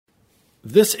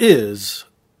This is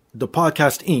the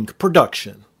Podcast Inc.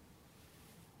 production.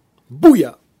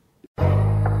 Booyah!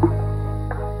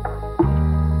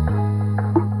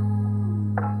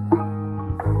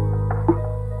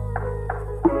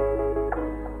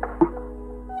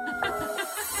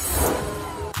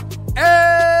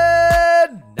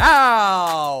 And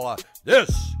now,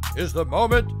 this is the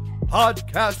moment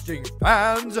podcasting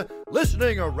fans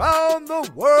listening around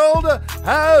the world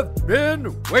have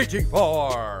been waiting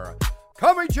for.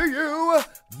 Coming to you,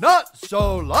 not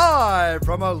so live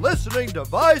from a listening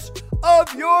device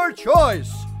of your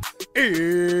choice.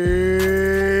 It's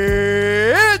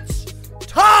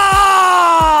time!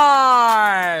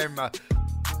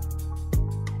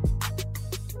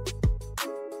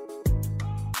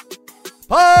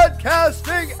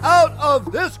 Podcasting out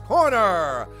of this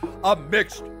corner, a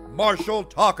mixed martial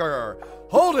talker,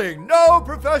 holding no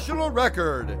professional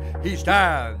record. He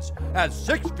stands at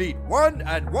 6 feet 1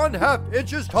 1/2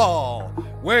 inches tall,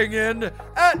 weighing in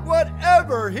at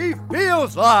whatever he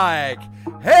feels like.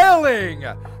 Hailing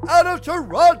out of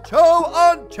Toronto,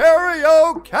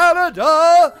 Ontario,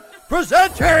 Canada,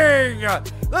 presenting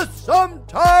the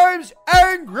sometimes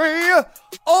angry,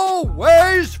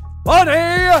 always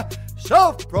funny,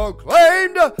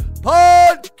 self-proclaimed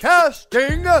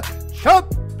podcasting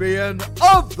champion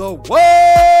of the world,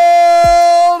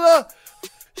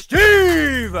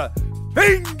 Steve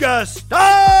Fingerstyles!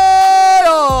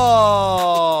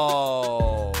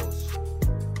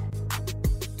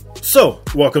 So,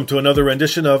 welcome to another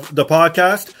rendition of the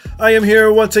podcast. I am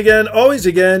here once again, always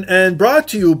again, and brought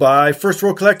to you by First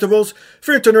Row Collectibles. If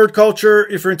you're into nerd culture,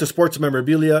 if you're into sports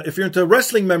memorabilia, if you're into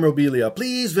wrestling memorabilia,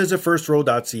 please visit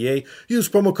firstrow.ca. Use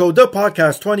promo code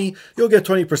ThePodcast20. You'll get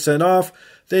 20% off.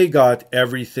 They got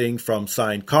everything from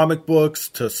signed comic books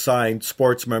to signed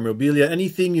sports memorabilia.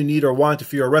 Anything you need or want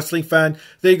if you're a wrestling fan,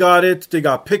 they got it. They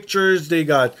got pictures. They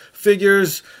got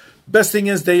figures. Best thing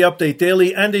is they update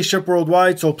daily and they ship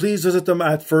worldwide, so please visit them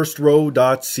at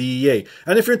firstrow.ca.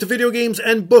 And if you're into video games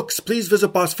and books, please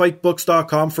visit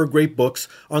bossfightbooks.com for great books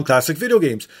on classic video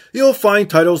games. You'll find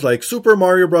titles like Super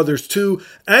Mario Bros. 2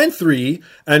 and 3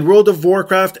 and World of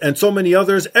Warcraft and so many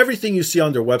others. Everything you see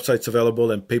on their website's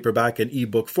available in paperback and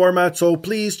ebook format, so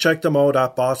please check them out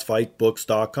at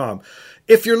bossfightbooks.com.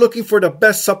 If you're looking for the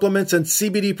best supplements and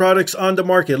CBD products on the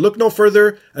market, look no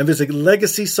further and visit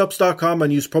LegacySubs.com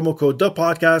and use promo code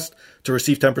ThePodcast to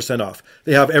receive 10% off.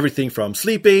 They have everything from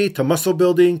sleep aid to muscle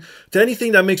building to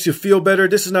anything that makes you feel better.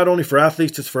 This is not only for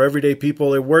athletes, it's for everyday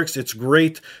people. It works. It's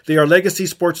great. They are Legacy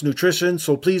Sports Nutrition,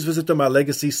 so please visit them at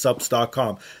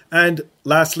LegacySubs.com. And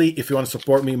lastly, if you want to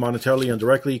support me monetarily and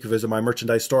directly, you can visit my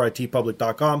merchandise store at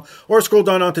tpublic.com or scroll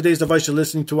down on today's device you're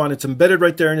listening to on. It's embedded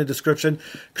right there in the description.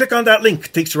 Click on that link.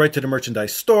 It takes you right to the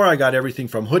merchandise store. I got everything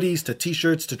from hoodies to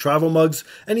t-shirts to travel mugs.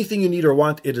 Anything you need or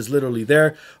want, it is literally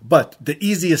there. But the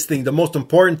easiest thing, the most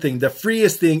important thing, the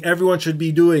freest thing everyone should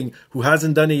be doing who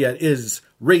hasn't done it yet is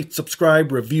rate, subscribe,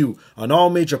 review on all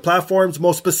major platforms,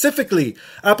 most specifically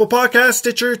Apple Podcasts,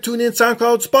 Stitcher, TuneIn,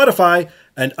 SoundCloud, Spotify,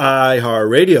 and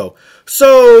iHeartRadio.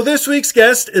 So this week's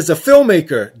guest is a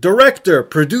filmmaker, director,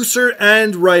 producer,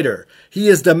 and writer. He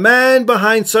is the man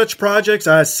behind such projects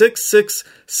as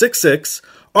 6666,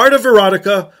 Art of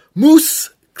Erotica,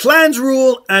 Moose, Clans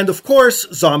Rule, and of course,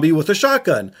 Zombie with a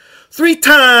Shotgun.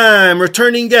 3-time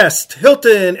returning guest,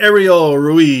 Hilton Ariel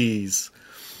Ruiz.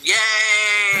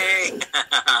 Yay!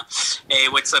 Hey,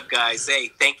 what's up, guys? Hey,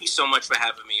 thank you so much for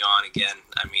having me on again.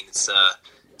 I mean, it's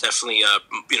definitely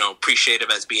appreciative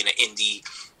as being an indie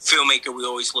filmmaker. We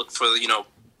always look for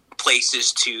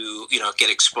places to get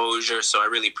exposure. So I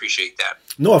really appreciate that.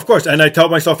 No, of course, and I tell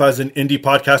myself as an indie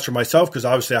podcaster myself, because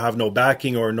obviously I have no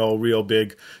backing or no real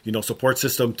big support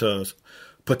system to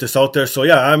put this out there. So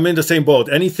yeah, I'm in the same boat.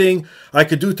 Anything I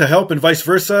could do to help and vice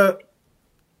versa.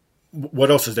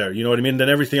 What else is there? You know what I mean? Then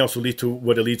everything else will lead to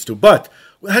what it leads to. But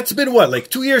it's been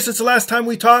 2 years since the last time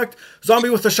we talked? Zombie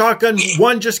with a Shotgun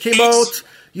 1 just came out.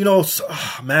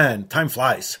 Man, time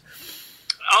flies.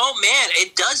 Oh man,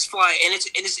 it does fly, and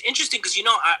it's interesting because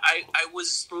I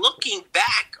was looking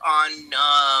back on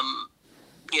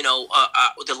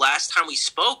the last time we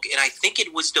spoke, and I think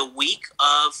it was the week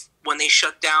of when they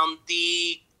shut down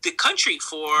the country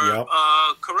for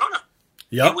Corona.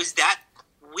 Yep. It was that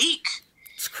week.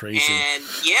 It's crazy. And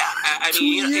yeah, I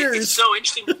mean, it's so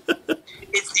interesting.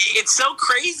 it's so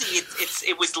crazy.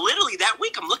 It was literally that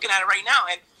week. I'm looking at it right now,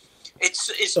 and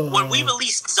it's when we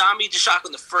released Zombie the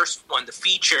Shotgun, the first one, the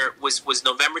feature was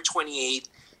November 28th.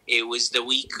 It was the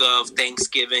week of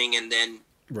Thanksgiving, and then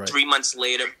 3 months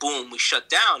later, boom, we shut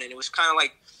down, and it was kind of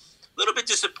like little bit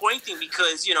disappointing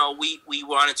because, you know, we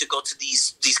wanted to go to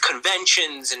these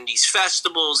conventions and these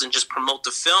festivals and just promote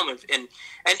the film. And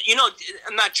you know,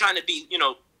 I'm not trying to be, you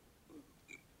know,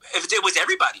 if it was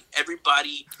everybody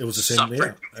it was the same,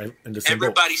 suffered. Yeah, in the same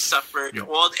everybody boat. suffered. Yeah.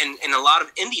 And a lot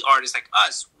of indie artists like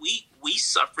us, we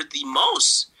suffered the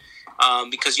most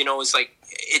because, you know, it's like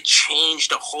it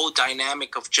changed the whole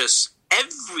dynamic of just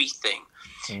everything.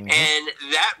 Mm-hmm. And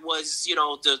that was, you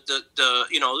know, the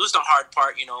you know, it was the hard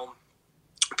part. You know,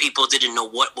 people didn't know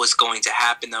what was going to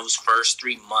happen. Those first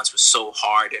 3 months was so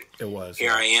hard, and it was.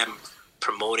 Here I am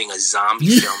promoting a zombie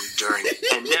film during the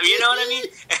pandemic. You know what I mean?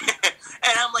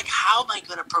 And I'm like, how am I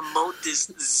going to promote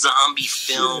this zombie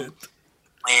film?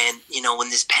 And, you know,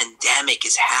 when this pandemic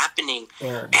is happening,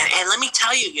 and let me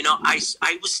tell you, you know, I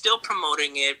was still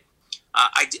promoting it.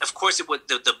 Of course, it was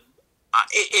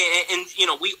and you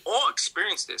know, we all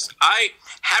experienced this.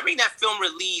 Having that film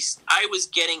released, I was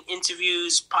getting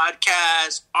interviews,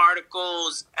 podcasts,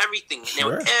 articles, everything.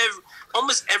 Sure. You know,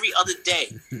 almost every other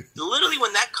day. Literally,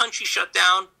 when that country shut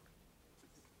down,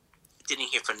 I didn't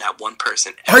hear from that one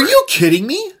person ever. Are you kidding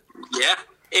me? Yeah.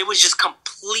 It was just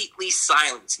completely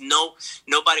silence.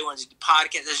 Nobody wanted to do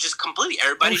podcasts. It was just completely,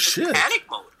 everybody just panic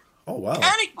mode. Oh, wow.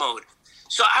 Panic mode.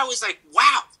 So I was like,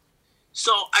 wow.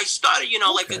 So I started, you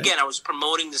know, like, again, I was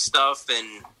promoting the stuff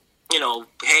and, you know,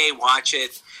 hey, watch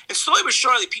it. And slowly but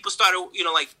surely, people started, you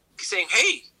know, like saying,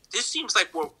 hey, this seems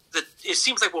like it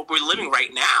seems like what we're living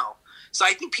right now. So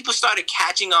I think people started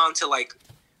catching on to, like,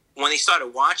 when they started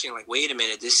watching, like, wait a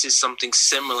minute, this is something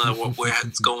similar to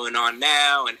what's going on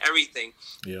now and everything.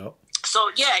 Yeah.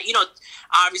 So, yeah, you know,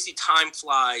 obviously time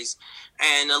flies.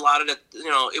 And a lot of the,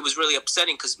 you know, it was really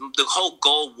upsetting because the whole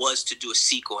goal was to do a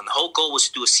sequel. And the whole goal was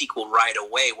to do a sequel right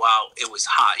away while it was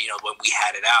hot, you know, when we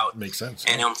had it out. Makes sense.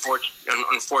 And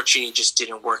unfortunately, it just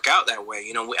didn't work out that way.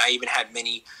 You know, I even had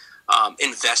many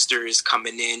investors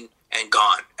coming in and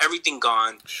gone. Everything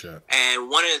gone. Sure. And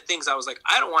one of the things I was like,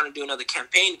 I don't want to do another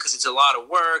campaign because it's a lot of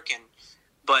work.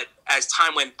 But as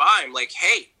time went by, I'm like,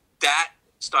 hey, that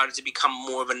started to become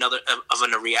more of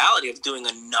a reality of doing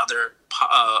another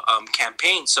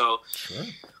campaign. So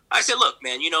I said, look,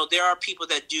 man, you know, there are people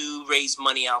that do raise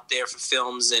money out there for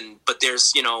films, but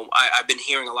there's, you know, I've been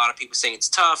hearing a lot of people saying it's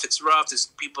tough, it's rough. There's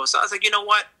people. So I was like, you know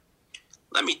what?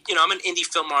 Let me, you know, I'm an indie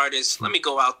film artist. Let me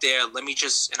go out there. And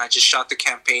I just shot the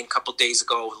campaign a couple days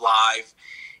ago live.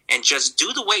 And just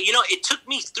do the way, you know, it took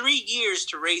me 3 years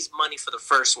to raise money for the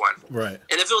first one. Right.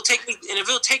 And if it'll take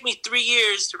me 3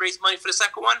 years to raise money for the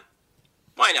second one,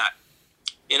 why not?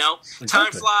 You know, exactly.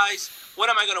 Time flies. What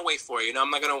am I going to wait for? You know,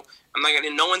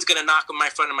 no one's going to knock on my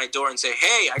front of my door and say,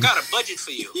 hey, I got a budget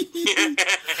for you.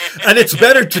 And it's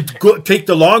better to take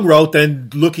the long route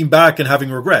than looking back and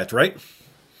having regret, right?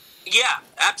 Yeah,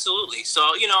 absolutely.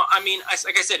 So, you know, I mean,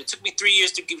 like I said, it took me 3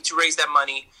 years to raise that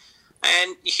money.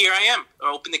 And here I am.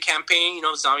 I opened the campaign, you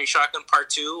know, Zombie Shotgun Part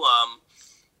 2.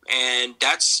 And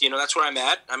that's, you know, that's where I'm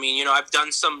at. I mean, you know, I've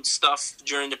done some stuff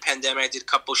during the pandemic. I did a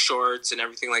couple shorts and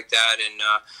everything like that.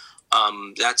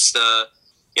 And that's the,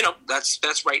 you know,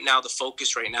 that's right now. The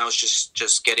focus right now is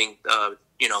just getting,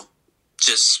 you know,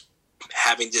 just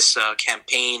having this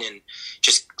campaign and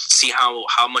just see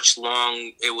how much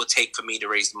long it will take for me to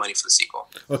raise the money for the sequel.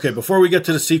 Okay, before we get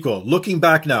to the sequel, looking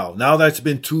back now that it's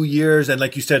been 2 years, and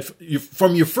like you said,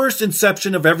 from your first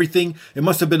inception of everything, it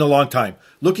must have been a long time.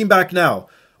 Looking back now,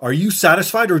 are you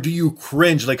satisfied or do you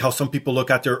cringe like how some people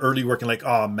look at their early work and like,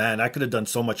 oh man, I could have done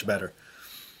so much better?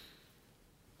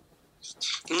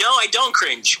 No, I don't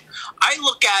cringe. I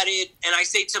look at it and I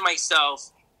say to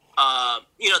myself,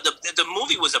 you know, the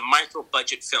movie was a micro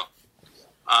budget film.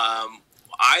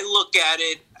 I look at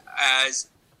it as,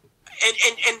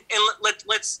 and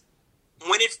let's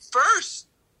when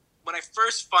I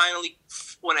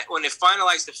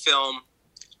finalized the film,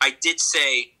 I did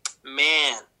say,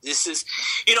 man, this is,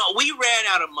 you know, we ran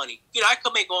out of money. You know, I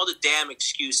could make all the damn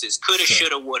excuses. Coulda,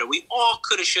 shoulda, woulda. We all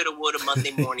coulda, shoulda, woulda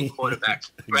Monday morning quarterback,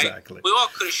 right? Exactly. We all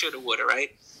coulda, shoulda, woulda,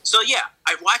 right? So, yeah,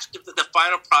 I watched the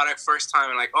final product first time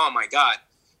and like, oh, my God.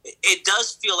 It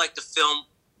does feel like the film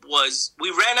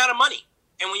we ran out of money.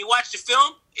 And when you watch the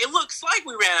film, it looks like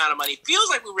we ran out of money. It feels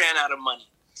like we ran out of money.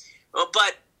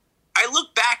 But I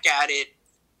look back at it,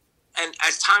 and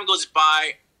as time goes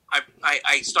by,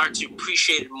 I start to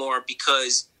appreciate it more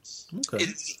because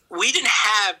we didn't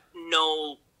have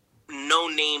no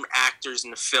name actors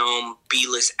in the film,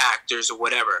 B-list actors or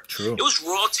whatever. True. It was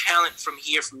raw talent from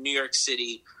here, from New York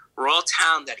City, raw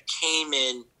talent that came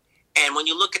in. And when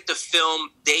you look at the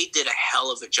film, they did a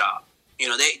hell of a job. You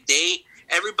know,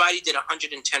 everybody did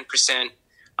 110%.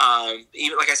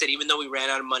 Even like I said, even though we ran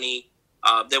out of money,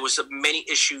 There was many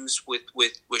issues with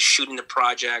shooting the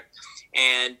project,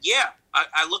 and yeah,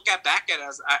 I look back at it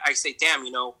as I say, damn,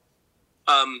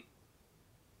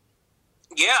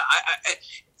 yeah,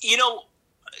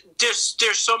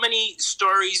 there's so many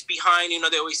stories behind.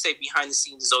 They always say behind the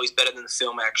scenes is always better than the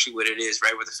film. Actually, what it is,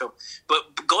 right, with the film.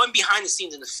 But going behind the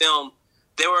scenes in the film,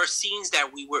 there were scenes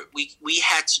that we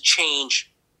had to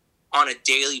change on a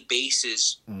daily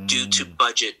basis due to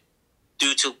budget,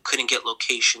 due to couldn't get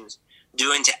locations,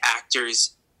 due to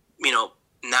actors,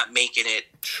 not making it.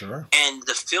 Sure. And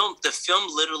the film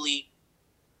literally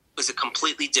was a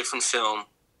completely different film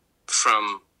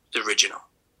from the original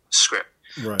script.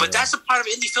 Right, but that's a part of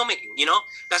indie filmmaking,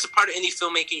 That's a part of indie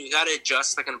filmmaking. You got to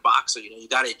adjust like in a boxer, you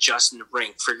got to adjust in the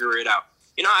ring, figure it out.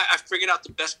 I figured out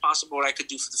the best possible what I could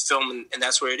do for the film, and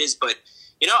that's where it is. But,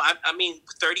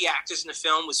 30 actors in the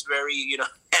film was very,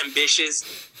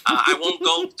 ambitious. I won't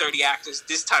go 30 actors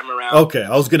this time around. Okay,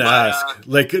 I was going to ask.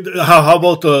 How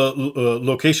about the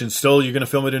location? Still, you're going to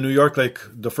film it in New York like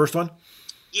the first one?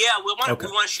 Yeah, we want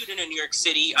to shoot it in New York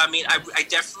City. I mean, I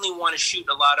definitely want to shoot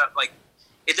a lot of,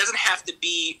 it doesn't have to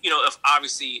be,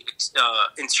 obviously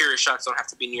interior shots don't have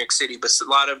to be New York City, but a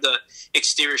lot of the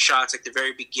exterior shots, like the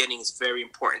very beginning, is very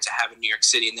important to have in New York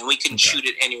City, and then we can shoot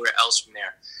it anywhere else from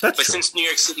there. That's true. Since New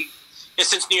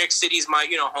York City is my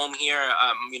home here,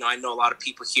 I know a lot of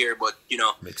people here, but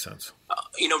makes sense.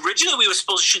 Originally we were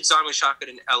supposed to shoot Zombie Shotgun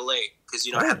in L.A. because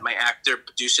I had my actor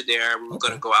producer there. We were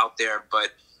going to go out there,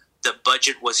 but the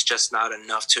budget was just not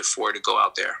enough to afford to go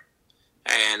out there.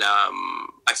 And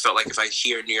I felt like if I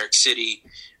here in New York City,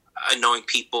 knowing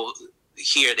people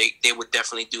here, they would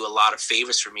definitely do a lot of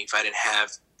favors for me. If I didn't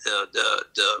have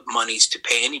the monies to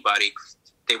pay anybody,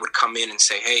 they would come in and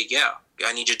say, "Hey, yeah,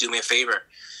 I need you to do me a favor."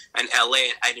 And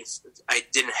LA, I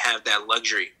didn't have that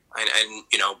luxury, and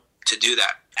to do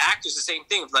that. Actors, the same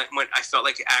thing. Like when I felt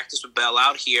like actors would bail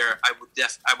out here, I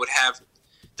would have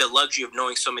the luxury of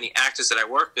knowing so many actors that I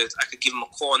work with. I could give them a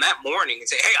call in that morning and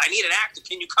say, "Hey, I need an actor.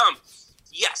 Can you come?"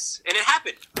 Yes, and it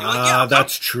happened.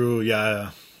 That's true.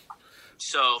 Yeah.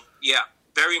 So yeah,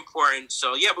 very important.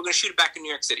 So yeah, we're gonna shoot it back in New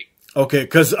York City. Okay,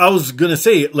 because I was gonna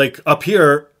say, like up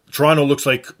here, Toronto looks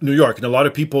like New York, and a lot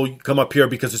of people come up here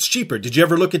because it's cheaper. Did you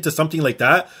ever look into something like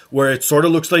that, where it sort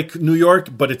of looks like New York,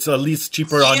 but it's at least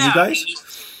cheaper on you guys?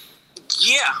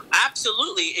 Yeah,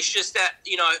 absolutely. It's just that,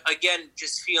 again,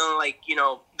 just feeling like,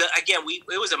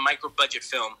 it was a micro budget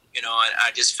film, and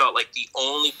I just felt like the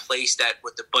only place that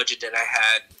with the budget that I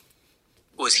had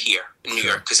was here in New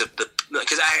York because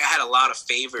I had a lot of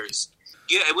favors.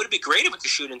 Yeah, it would be great if we could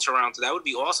shoot in Toronto. That would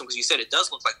be awesome because you said it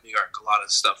does look like New York, a lot of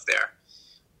the stuff there.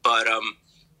 But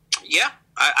yeah,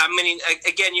 I mean,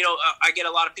 again, I get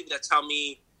a lot of people that tell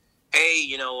me, hey,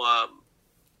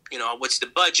 what's the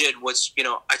budget?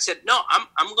 I said, no,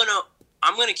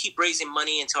 I'm gonna keep raising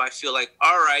money until I feel like,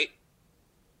 all right,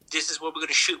 this is what we're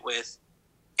gonna shoot with,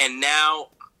 and now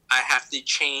I have to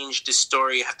change the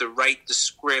story. I have to write the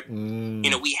script.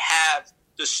 We have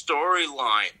the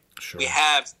storyline. Sure. We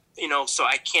have, so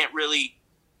I can't really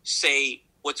say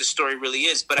what the story really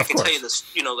is, but I can tell you this.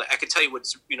 I can tell you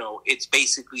what's. It's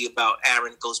basically about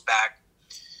Aaron goes back.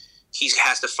 He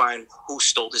has to find who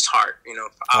stole his heart.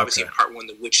 Obviously in part one,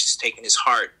 the witch has taken his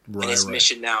heart, and his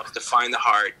mission now is to find the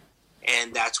heart,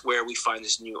 and that's where we find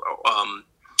this new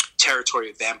territory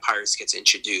of vampires gets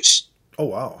introduced. Oh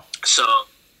wow! So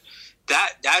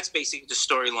that's basically the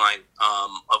storyline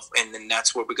and then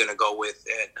that's what we're gonna go with.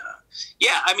 And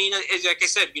I mean, like I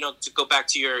said, to go back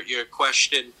to your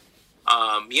question,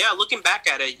 looking back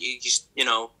at it, you just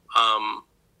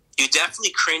you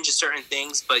definitely cringe at certain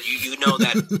things, but you know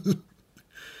that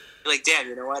like, damn,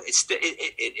 you know what?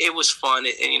 It was fun,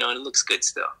 and it looks good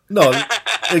still. No,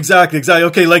 exactly.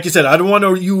 Okay, like you said, I don't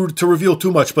want you to reveal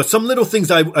too much, but some little things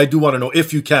I do want to know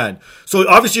if you can. So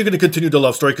obviously you're going to continue the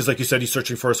love story because, like you said, he's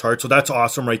searching for his heart. So that's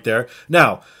awesome right there.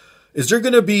 Now, is there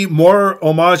going to be more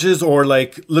homages or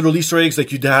like little Easter eggs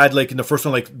like you had like in the first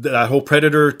one, like that whole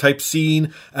Predator type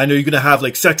scene? And are you going to have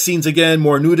like sex scenes again,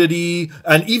 more nudity,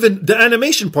 and even the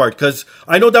animation part? Because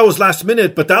I know that was last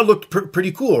minute, but that looked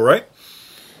pretty cool, right?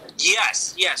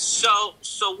 Yes.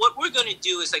 So what we're going to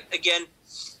do is, like, again,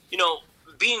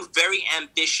 being very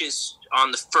ambitious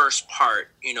on the first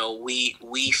part. We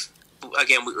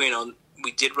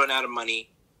did run out of money.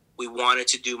 We wanted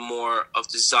to do more of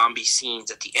the zombie scenes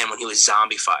at the end when he was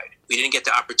zombified. We didn't get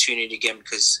the opportunity again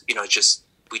because we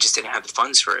just didn't have the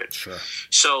funds for it. Sure.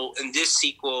 So in this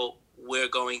sequel, we're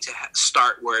going to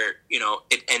start where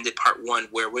it ended part one,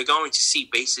 where we're going to see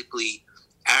basically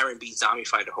Aaron be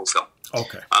zombified the whole film.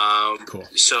 Okay. Cool.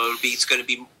 So it's going to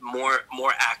be more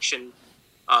action.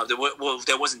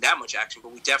 There wasn't that much action,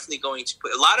 but we definitely going to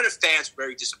put. A lot of the fans were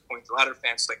very disappointed. A lot of the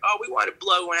fans were like, "Oh, we wanted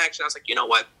blood, we want action." I was like, you know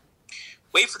what?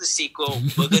 Wait for the sequel.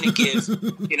 We're going to give.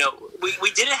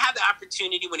 We didn't have the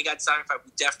opportunity when he got Zombie 5.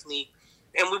 We definitely,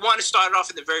 and we want to start it off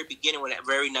in the very beginning with a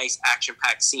very nice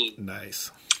action-packed scene.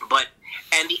 Nice. But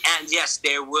and yes,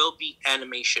 there will be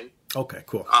animation. Okay,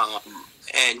 cool.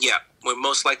 And yeah, we're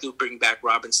most likely to bring back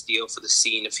Robin Steele for the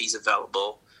scene if he's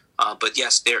available. But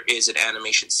yes, there is an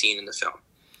animation scene in the film.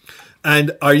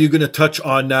 And are you going to touch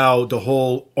on now the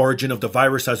whole origin of the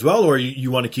virus as well, or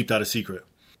you want to keep that a secret?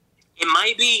 It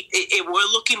might be.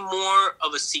 We're looking more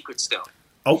of a secret still.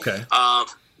 Okay.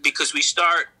 Because we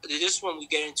start this one, we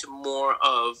get into more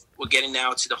of. We're getting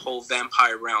now to the whole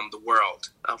vampire realm, the world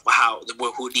of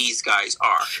who these guys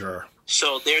are. Sure.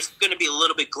 So there's going to be a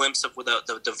little bit glimpse of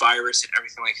the virus and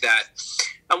everything like that.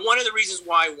 And one of the reasons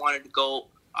why I wanted to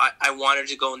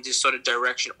go in this sort of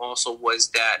direction also was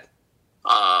that,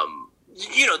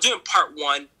 doing part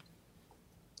one,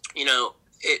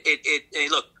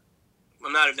 look,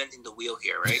 I'm not inventing the wheel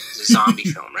here, right? It's a zombie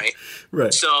film, right?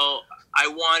 Right. So I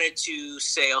wanted to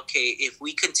say, okay, if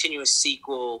we continue a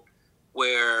sequel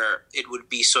where it would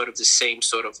be sort of the same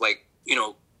sort of like,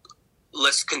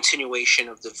 less continuation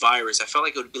of the virus, I felt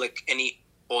like it would be like any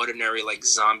ordinary like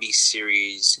zombie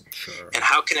series. Sure. And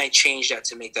how can I change that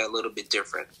to make that a little bit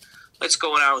different? Let's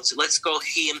go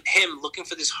him looking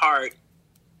for this heart,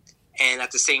 and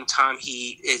at the same time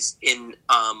he is in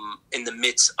the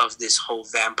midst of this whole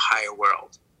vampire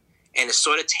world, and it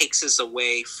sort of takes us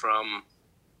away from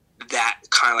that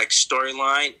kind of like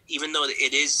storyline. Even though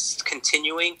it is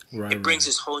continuing, it brings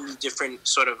this whole new different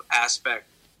sort of aspect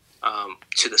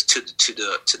to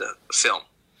the film.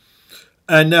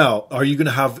 And now, are you going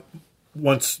to have,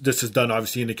 once this is done,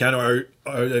 obviously in the canon, or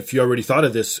if you already thought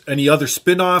of this, any other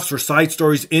spin-offs or side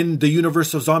stories in the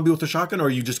universe of Zombie with a Shotgun, or are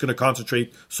you just going to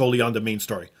concentrate solely on the main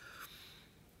story?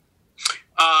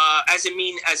 As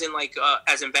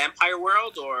in Vampire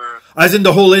World, or as in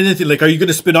the whole anything? Like, are you going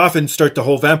to spin off and start the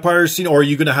whole vampire scene, or are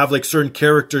you going to have like certain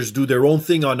characters do their own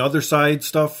thing on other side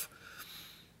stuff?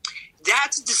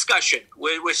 That's a discussion.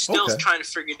 We're still trying to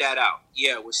figure that out.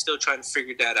 Yeah, we're still trying to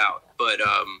figure that out. But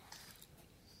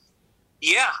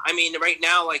yeah, I mean, right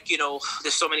now, like,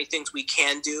 there's so many things we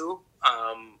can do.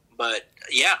 But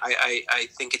yeah, I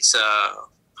think it's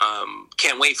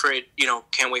can't wait for it.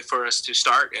 Can't wait for us to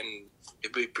start, and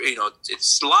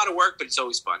it's a lot of work, but it's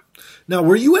always fun. Now,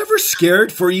 were you ever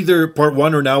scared for either part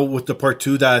one or now with the part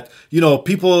two that,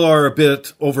 people are a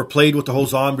bit overplayed with the whole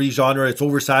zombie genre, it's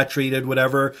oversaturated,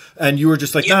 whatever, and you were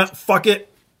just like, nah, fuck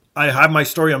it, I have my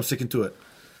story, I'm sticking to it?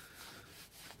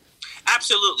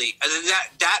 Absolutely.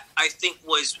 That I think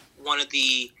was one of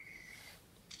the,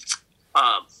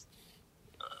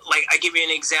 like, I give you an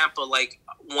example, like,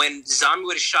 when Zombie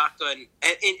with a Shotgun,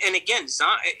 and again,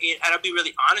 and I'll be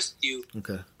really honest with you,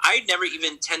 I never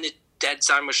even intended that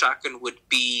Zombie with a Shotgun would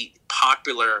be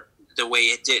popular the way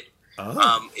it did.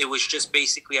 It was just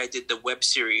basically I did the web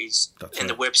series,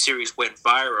 the web series went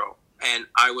viral, and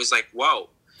I was like, whoa.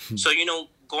 So,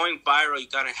 going viral, you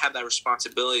got to have that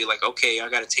responsibility, like, okay, I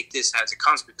got to take this as it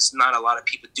comes, because not a lot of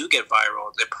people do get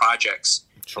viral, their projects.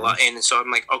 Sure. And so I'm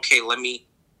like, okay, let me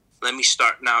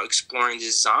start now exploring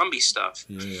this zombie stuff.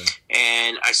 Yeah.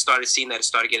 And I started seeing that it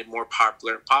started getting more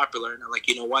popular and popular. And I'm like,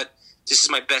 you know what? This is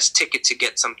my best ticket to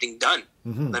get something done.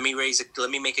 Mm-hmm. Let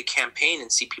me make a campaign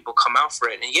and see people come out for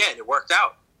it. And yeah, it worked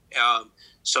out.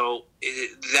 So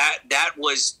that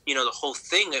was, the whole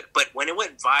thing. But when it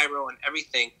went viral and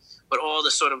everything, but all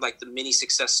the sort of like the mini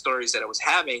success stories that I was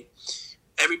having,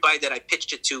 everybody that I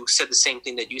pitched it to said the same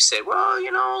thing that you said.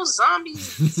 Well,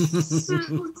 zombies,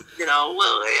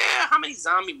 well, yeah, how many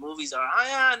zombie movies are?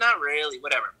 Not really,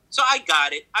 whatever. So I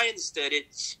got it. I understood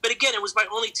it. But again, it was my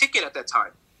only ticket at that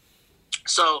time.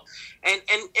 So, and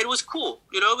it was cool.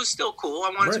 It was still cool. I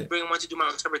wanted to do my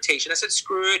own interpretation. I said,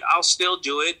 screw it. I'll still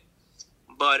do it.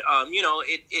 But,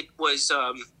 it was,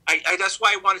 that's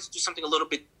why I wanted to do something a little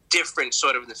bit different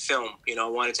sort of in the film. I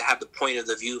wanted to have the point of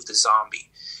the view of the zombie.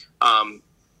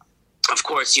 Of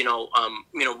course,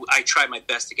 I tried my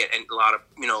best to get a lot of,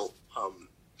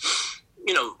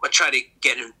 I tried to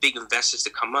get big investors to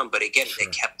come on, but again, They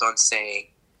kept on saying,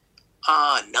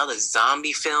 another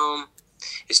zombie film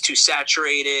is too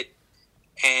saturated.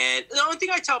 And the only thing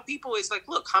I tell people is like,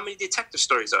 look, how many detective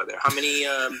stories are there? How many,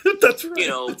 that's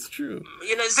right. That's true.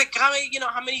 It's like how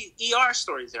many ER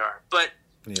stories there are, but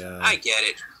yeah, I get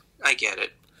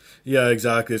it. Yeah,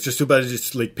 exactly. It's just too bad it's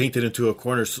just like painted into a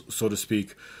corner, so to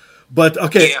speak. But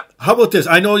okay, How about this?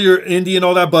 I know you're indie and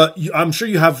all that, but I'm sure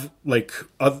you have like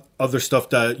other stuff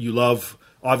that you love.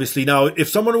 Obviously, now if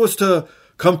someone was to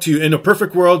come to you in a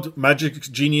perfect world, magic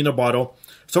genie in a bottle.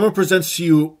 Someone presents to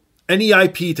you any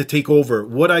IP to take over.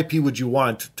 What IP would you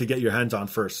want to get your hands on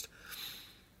first?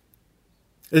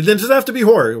 It doesn't have to be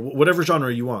horror, whatever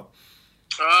genre you want.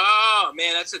 Oh,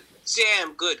 man, that's a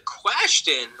damn good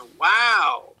question.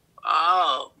 Wow.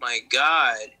 Oh, my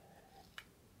God.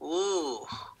 Ooh.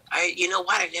 You know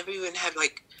what? I never even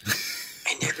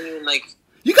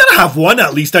You gotta have one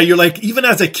at least that you're like, even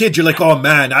as a kid, you're like, oh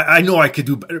man, I know I could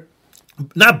do better.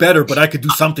 Not better, but I could do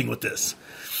something with this.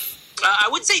 I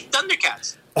would say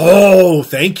Thundercats. Oh,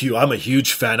 thank you. I'm a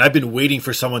huge fan. I've been waiting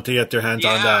for someone to get their hands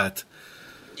on that.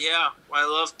 Yeah, I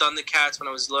love Thundercats. When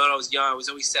I was little, I was young. I was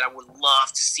always said I would love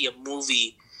to see a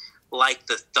movie like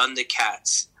the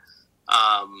Thundercats.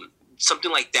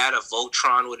 Something like that, a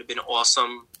Voltron would have been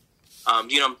awesome.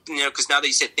 Because now that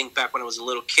you said think back when I was a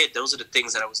little kid, those are the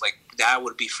things that I was like, that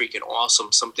would be freaking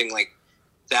awesome. Something like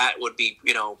that would be,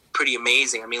 pretty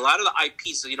amazing. I mean, a lot of the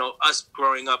IPs, us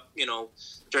growing up,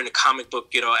 during the comic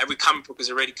book, every comic book is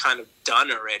already kind of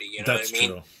done already. You know That's what I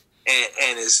mean? true.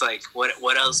 And it's like,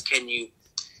 what else can you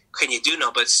do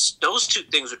now? But those two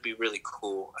things would be really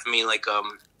cool. I mean, like,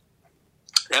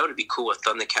 that would be cool with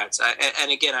Thundercats.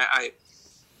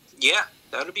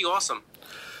 That would be awesome.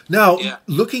 Now,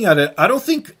 looking at it, I don't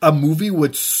think a movie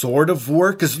would sort of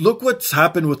work, because look what's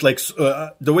happened with, like,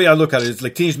 the way I look at it is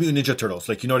like Teenage Mutant Ninja Turtles,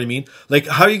 like, you know what I mean? Like,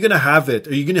 how are you going to have it?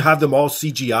 Are you going to have them all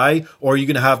CGI, or are you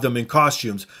going to have them in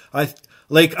costumes? I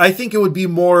think it would be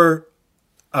more,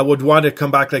 I would want to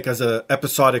come back, like, as a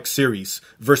episodic series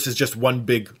versus just one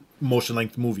big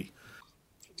motion-length movie.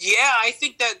 Yeah, I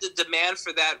think that the demand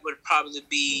for that would probably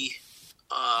be...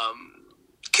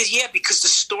 Because the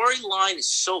storyline is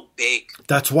so big.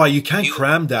 That's why you can't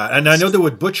cram that. And I know they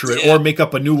would butcher it or make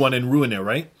up a new one and ruin it,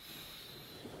 right?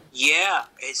 Yeah,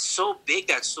 it's so big,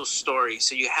 that story.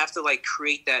 So you have to, like,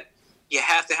 create that. You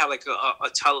have to have, like,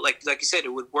 like you said,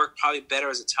 it would work probably better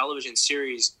as a television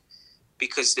series,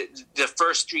 because the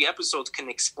first 3 episodes can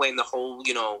explain the whole,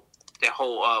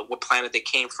 what planet they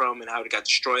came from and how it got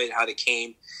destroyed and how they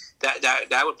came.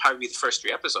 That would probably be the first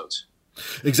 3 episodes.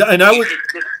 Exactly.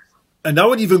 And I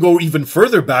would even go even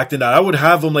further back than that. I would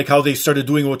have them like how they started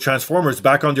doing with Transformers,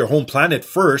 back on their home planet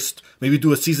first, maybe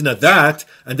do a season of that,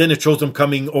 and then it shows them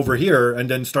coming over here, and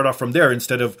then start off from there,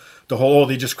 instead of the whole,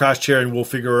 they just crashed here and we'll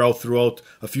figure out throughout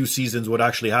a few seasons what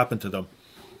actually happened to them.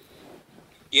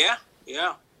 Yeah.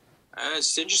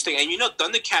 It's interesting. And,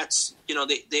 Thundercats,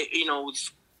 they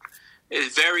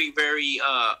it's very, very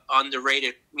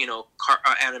underrated,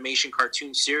 animation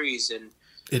cartoon series. And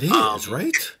it is,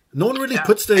 right? No one really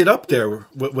puts it up there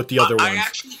with the other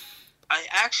ones. I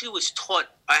actually was taught.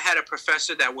 I had a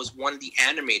professor that was one of the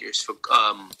animators for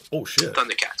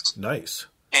Thundercats. Nice.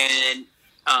 And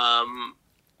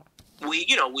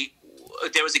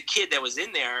there was a kid that was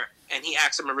in there, and he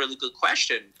asked him a really good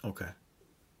question. Okay.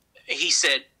 He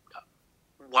said,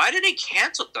 "Why did they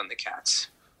cancel Thundercats?"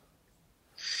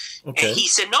 Okay. And he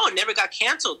said, "No, it never got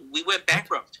canceled. We went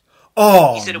bankrupt."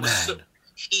 Oh, he said it was.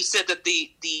 He said that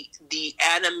the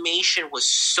animation was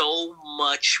so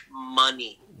much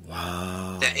money.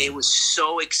 Wow. That it was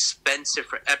so expensive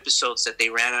for episodes that they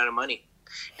ran out of money.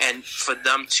 And for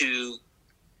them to...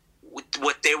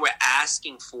 What they were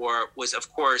asking for was,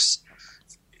 of course...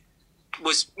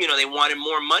 they wanted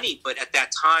more money, but at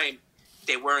that time,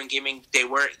 they weren't going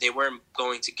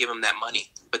to give them that money.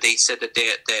 But they said that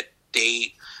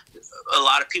they a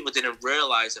lot of people didn't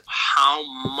realize of how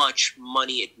much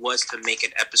money it was to make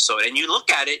an episode. And you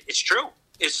look at it, it's true.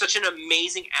 It's such an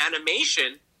amazing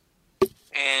animation.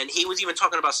 And he was even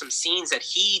talking about some scenes that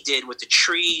he did with the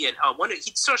tree. And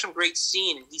he saw some great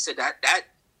scene, and he said that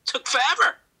took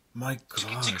forever. My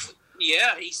God.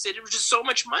 He said it was just so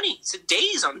much money. He said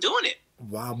days on doing it.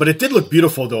 Wow. But it did look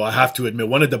beautiful, though, I have to admit.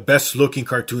 One of the best looking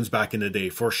cartoons back in the day,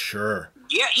 for sure.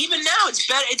 Yeah, even now it's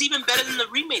better. It's even better than the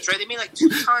remakes, right? They made like 2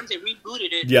 times. They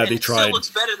rebooted it. Yeah, and they it tried. Still looks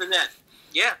better than that.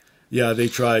 Yeah. Yeah, they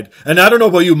tried. And I don't know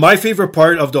about you. My favorite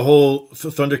part of the whole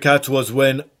Thundercats was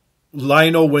when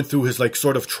Lion-O went through his like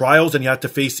sort of trials, and he had to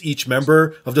face each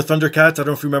member of the Thundercats. I don't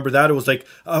know if you remember that. It was like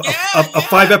a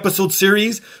 5-episode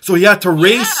series. So he had to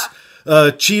race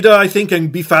Cheetah, I think,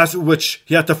 and be faster, which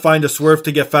he had to find a swerve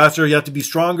to get faster. He had to be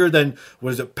stronger than,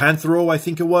 what is it, Panthro, I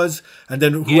think it was. And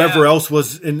then whoever else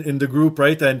was in the group,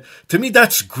 right? And to me,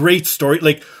 that's great story.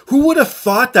 Like, who would have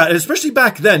thought that? And especially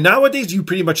back then. Nowadays, you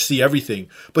pretty much see everything.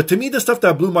 But to me, the stuff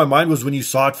that blew my mind was when you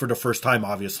saw it for the first time,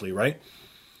 obviously, right?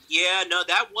 Yeah, no,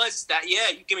 that was that. Yeah,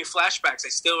 you give me flashbacks. I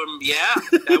still remember. Yeah,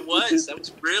 that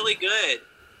was really good.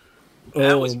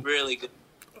 That was really good.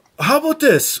 How about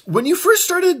this? When you first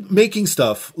started making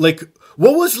stuff, like,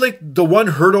 What was like the one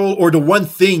hurdle or the one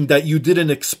thing that you didn't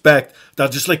expect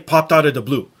that just like popped out of the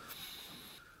blue?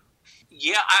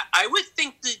 Yeah, I would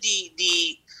think that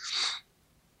the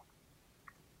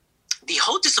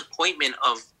whole disappointment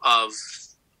of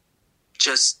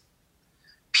just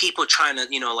people trying to,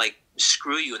 like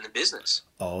screw you in the business.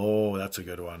 Oh, that's a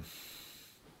good one.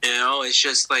 It's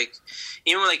just like,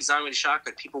 even like Zan with the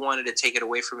Shotgun, people wanted to take it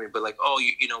away from me, but like, oh,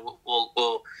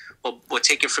 we'll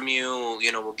take it from you.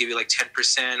 We'll give you like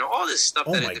 10%, all this stuff.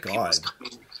 Oh that my the God.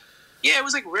 Yeah, it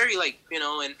was like very like,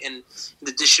 in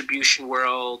the distribution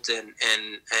world and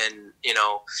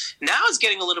now it's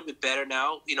getting a little bit better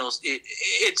now.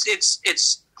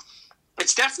 It's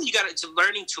definitely it's a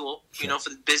learning tool, for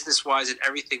the business wise and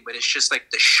everything, but it's just like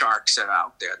the sharks that are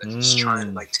out there that are just trying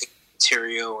to like take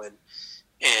material and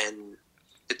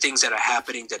the things that are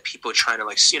happening that people are trying to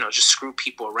like, just screw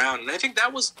people around. And I think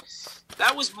that was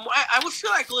more, I would feel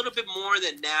like a little bit more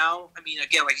than now. I mean,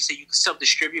 again, like you said, you can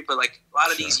self-distribute, but like a lot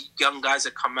of these young guys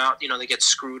that come out, they get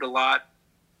screwed a lot.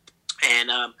 And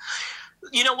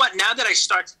you know what? Now that I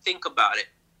start to think about it,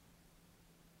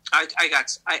 I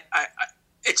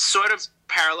it's sort of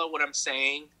parallel what I'm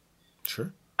saying.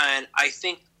 Sure. And I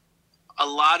think a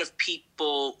lot of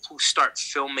people who start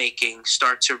filmmaking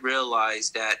start to realize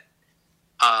that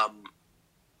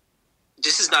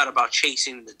this is not about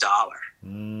chasing the dollar,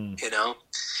 and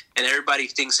everybody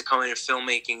thinks that coming into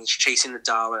filmmaking is chasing the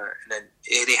dollar, and then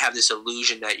they have this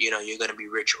illusion that you're going to be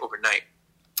rich overnight.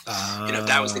 If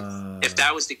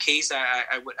that was the case,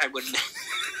 I wouldn't.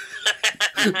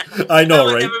 I know,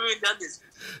 right? I've never even done this.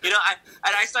 I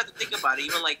started to think about it.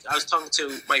 Even like I was talking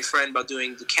to my friend about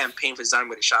doing the campaign for Zan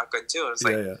with a Shotgun too. I was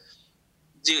like,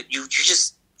 dude, you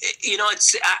just,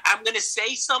 I'm going to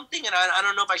say something, and I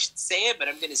don't know if I should say it, but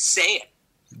I'm going to say it.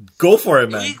 Go for it,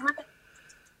 man.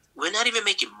 We're not even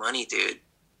making money, dude.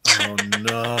 Oh,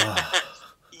 no.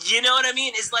 You know what I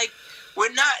mean? It's like,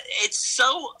 we're not, it's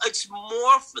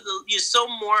more for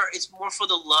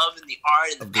the love and the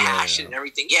art and the passion and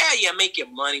everything. Yeah, make your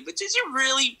money, but is it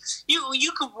really,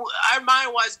 you could, I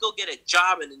mind-wise go get a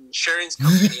job in an insurance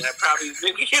company and I probably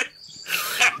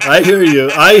I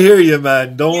hear you,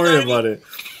 man. Don't worry about it.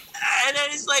 And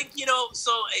then it's like,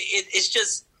 so it's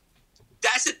just,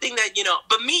 that's the thing that,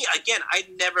 but me, again, I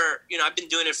never, I've been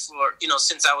doing it for,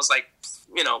 since I was like,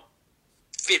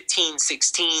 15,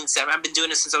 16, 7. I've been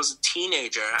doing it since I was a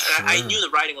teenager. Sure. I knew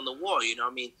the writing on the wall, I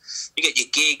mean, you get your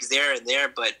gigs there and there,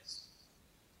 but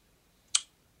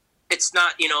it's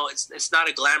not, it's not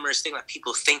a glamorous thing that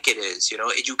people think it is,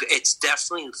 it's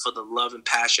definitely for the love and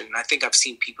passion. And I think I've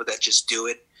seen people that just do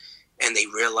it and they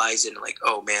realize it and like,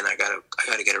 oh man, I gotta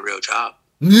get a real job.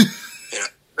 You know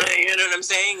what I'm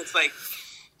saying? It's like,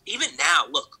 even now,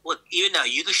 look, even now,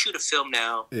 you can shoot a film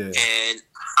now, and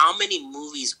how many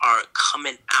movies are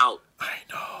coming out? I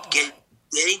know.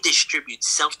 Getting distributed,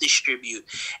 self-distribute.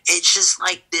 It's just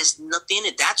like there's nothing in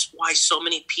it. That's why so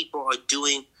many people are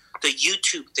doing the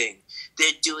YouTube thing.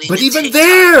 They're doing But even TikTok.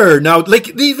 there, now, like,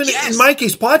 even in my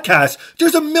case, podcasts,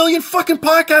 there's a million fucking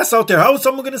podcasts out there. How is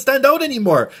someone going to stand out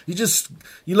anymore? You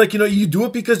do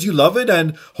it because you love it,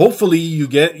 and hopefully you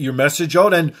get your message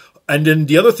out. And then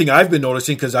the other thing I've been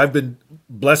noticing, because I've been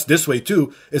blessed this way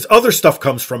too, is other stuff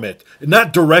comes from it.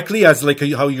 Not directly as like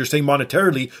how you're saying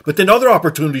monetarily, but then other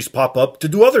opportunities pop up to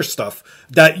do other stuff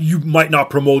that you might not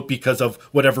promote because of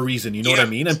whatever reason. You know what I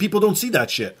mean? And people don't see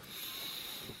that shit.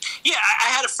 Yeah, I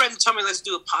had a friend tell me, let's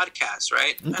do a podcast,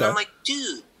 right? Okay. And I'm like,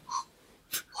 dude,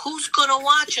 who's going to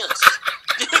watch us?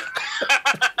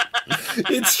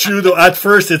 It's true, though. At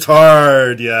first, it's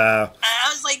hard, yeah. I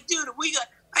was like, dude,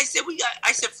 I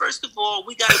said, first of all,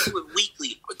 we got to do it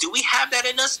weekly. Do we have that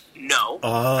in us? No.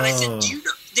 And I said,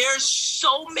 there's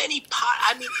so many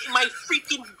I mean, my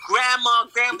freaking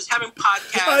grandma's having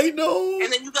podcasts. I know.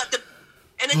 And then you got the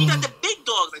big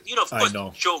dogs, like, of course,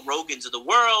 Joe Rogans of the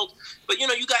world. But, you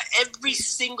got every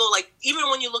single, like, even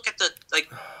when you look at the, like,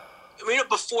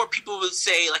 before people would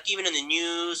say, like, even in the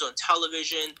news, on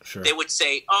television, they would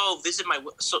say, "Oh, visit my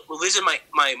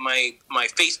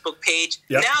Facebook page."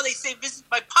 Yep. Now they say, "Visit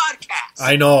my podcast."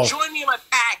 I know. Join me in my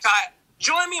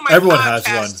Join me in my Everyone podcast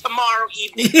has one. tomorrow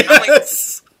evening.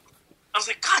 Yes. I was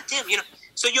like, God damn,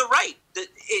 So you're right.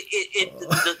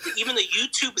 Even the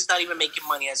YouTube is not even making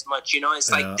money as much.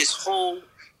 It's like this whole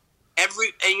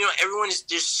everyone is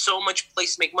just so much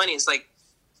place to make money. It's like.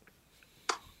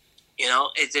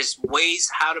 There's ways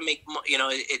how to make,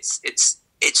 it's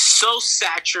so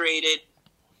saturated,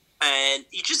 and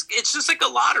it's just like a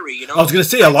lottery, I was going to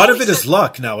say, a lot of it is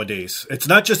luck nowadays. It's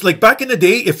not just like back in the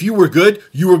day, if you were good,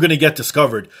 you were going to get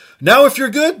discovered. Now, if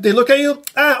you're good, they look at you,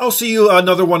 I'll see you,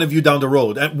 another one of you down the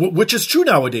road, which is true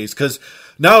nowadays, because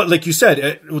now, like you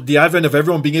said, with the advent of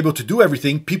everyone being able to do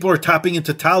everything, people are tapping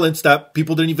into talents that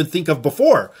people didn't even think of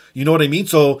before. You know what I mean?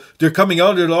 So they're coming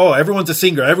out and, oh, everyone's a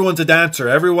singer, everyone's a dancer,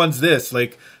 everyone's this.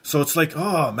 Like, so it's like,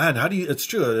 oh man, how do you, it's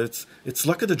true. It's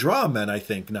luck of the draw, man, I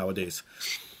think nowadays.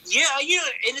 Yeah,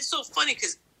 and it's so funny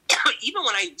because even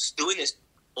when I was doing this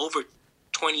over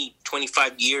 20,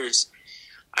 25 years,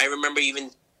 I remember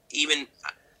even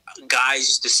guys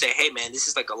used to say, "Hey, man, this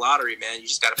is like a lottery, man. You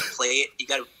just got to play it. You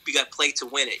got to play to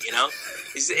win it, you know."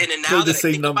 And then now play the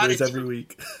same numbers every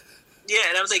week. Yeah,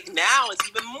 and I was like, now it's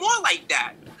even more like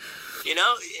that. You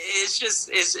know, it's just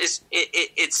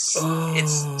it's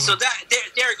so that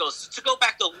there it goes. To go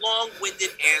back, the long-winded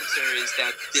answer is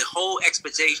that the whole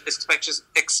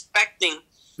expecting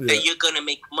that you're gonna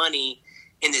make money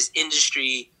in this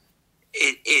industry,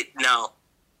 no.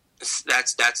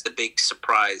 That's the big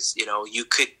surprise. You know, you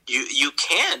can.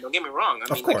 Don't get me wrong.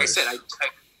 I mean, like I said,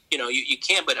 you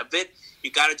can, but a bit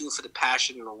you got to do it for the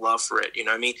passion and the love for it. You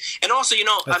know what I mean? And also, you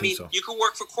can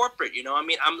work for corporate. You know, I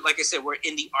mean, like I said, we're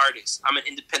indie artists. I'm an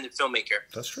independent filmmaker.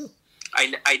 That's true.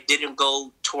 I didn't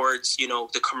go towards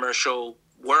the commercial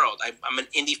world. I'm an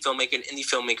indie filmmaker, and indie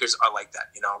filmmakers are like that.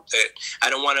 You know,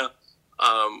 I don't want to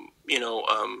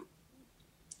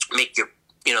make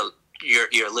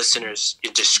your listeners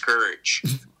discouraged.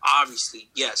 Obviously,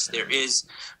 yes, there is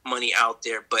money out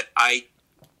there, but I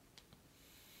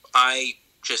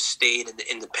just stayed in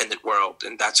the independent world,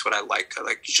 and that's what I like.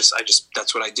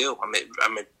 That's what I do.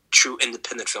 I'm a true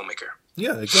independent filmmaker.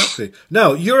 Yeah, exactly.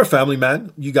 Now, you're a family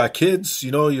man. You got kids.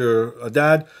 You're a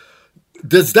dad.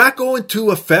 Does that go into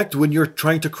effect when you're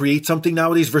trying to create something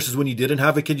nowadays versus when you didn't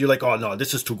have a kid? You're like, oh, no,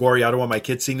 this is too gory. I don't want my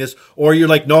kids seeing this. Or you're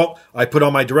like, no, I put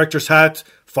on my director's hat.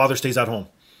 Father stays at home.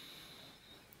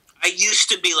 I used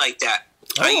to be like that.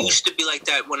 Oh. I used to be like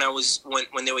that when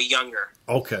they were younger.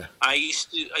 Okay. I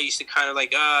used to kind of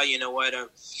like, you know what?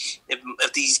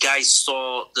 If these guys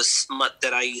saw the smut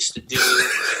that I used to do,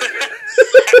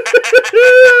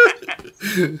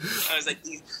 I was like,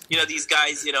 these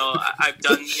guys, I've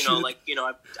done,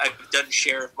 I've done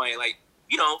share of my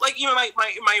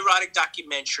my erotic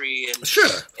documentary and sure,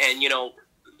 and I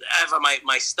have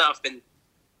my stuff, and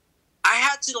I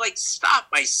had to stop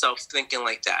myself thinking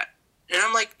like that, and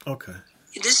I'm like, okay.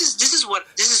 This is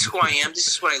who I am. This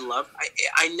is what I love.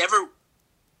 I never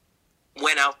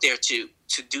went out there to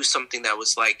do something that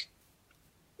was like,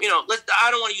 I don't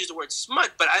want to use the word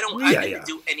smut, but I didn't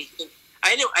do anything.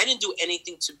 I didn't do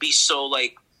anything to be so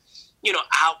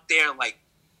out there.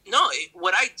 No,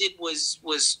 what I did was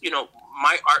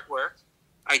my artwork.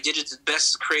 I did it the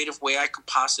best creative way I could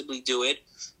possibly do it,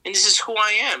 and this is who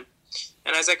I am.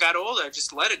 And as I got older, I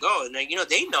just let it go, and they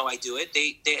know I do it.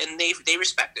 They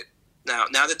respect it. Now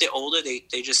that they're older, they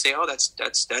just say, "Oh, that's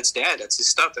Dad. That's his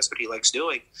stuff. That's what he likes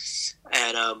doing."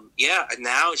 And and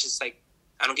now it's just like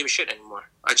I don't give a shit anymore.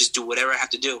 I just do whatever I have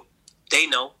to do. They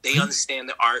know, they understand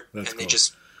the art, that's and they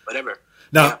just whatever.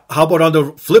 Now, how about on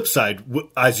the flip side?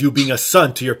 As you being a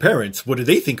son to your parents, what do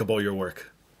they think about your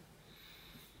work?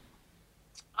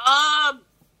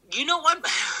 You know what?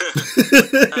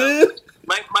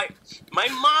 My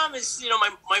mom is,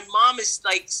 my mom is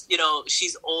like,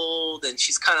 she's old and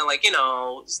she's kind of like,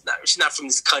 she's not from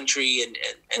this country and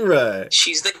right.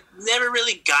 She's like never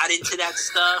really got into that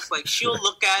stuff. Like she'll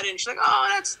look at it and she's like, oh,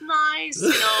 that's nice,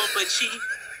 but she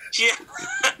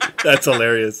that's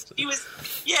hilarious. She was,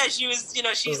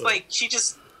 she's like, she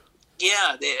just,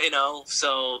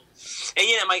 so,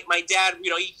 and my dad,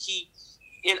 he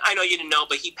and I know you didn't know,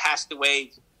 but he passed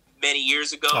away many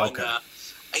years ago. Okay. And,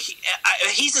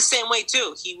 he's the same way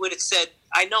too. He would have said,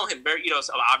 I know him very,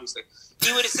 so obviously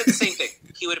he would have said the same thing.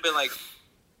 He would have been like,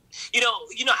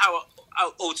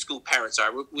 how old school parents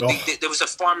are. There was a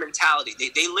farm mentality.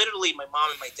 They literally, my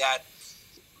mom and my dad,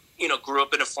 grew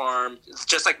up in a farm,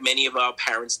 just like many of our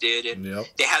parents did. And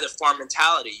they had a farm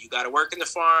mentality. You got to work in the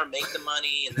farm, make the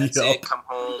money, and that's it. Come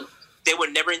home. They were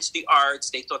never into the arts.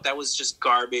 They thought that was just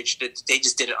garbage. They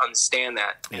just didn't understand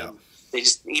that. Yeah. And they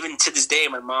just, even to this day,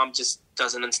 my mom just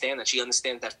doesn't understand that. She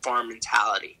understands that farm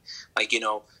mentality. Like,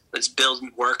 let's build,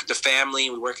 work the family.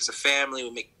 We work as a family. We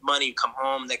make money. We come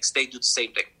home. Next day, do the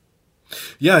same thing.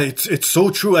 Yeah, it's so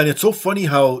true. And it's so funny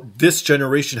how this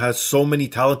generation has so many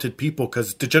talented people,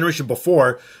 because the generation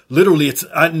before, literally,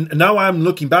 now I'm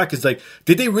looking back, it's like,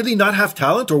 did they really not have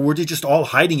talent, or were they just all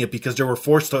hiding it because they were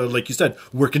forced to, like you said,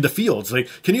 work in the fields? Like,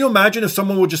 can you imagine if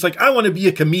someone would just like, I want to be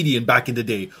a comedian back in the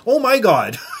day? Oh my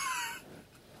God.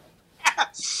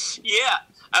 Yeah.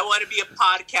 I want to be a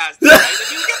podcaster. Right?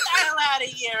 You get the hell out of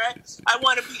here, I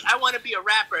want to be a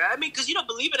rapper. I mean, because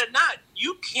believe it or not,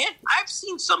 you can't. I've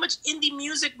seen so much indie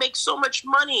music make so much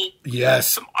money.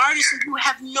 Yes, from artists who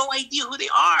have no idea who they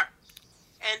are.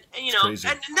 And and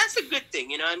that's a good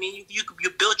thing, I mean, you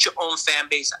built your own fan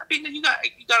base. I mean, you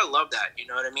gotta love that. You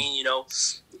know what I mean?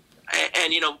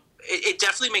 It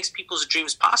definitely makes people's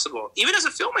dreams possible. Even as a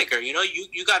filmmaker,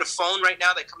 you got a phone right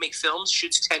now that can make films,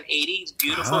 shoots 1080, it's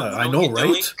beautiful. I know,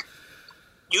 right?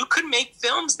 You could make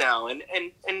films now, and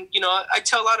I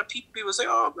tell a lot of people say,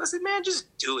 "Oh, I said, man, just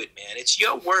do it, man. It's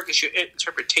your work, it's your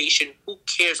interpretation. Who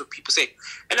cares what people say?"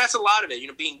 And that's a lot of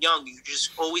it. Being young, you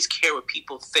just always care what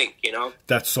people think.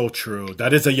 That's so true.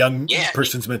 That is a young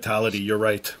person's mentality. You're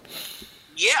right.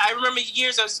 Yeah, I remember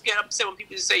years I was getting upset when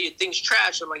people say your thing's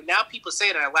trash. I'm like, now people say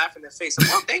it and I laugh in their face. I'm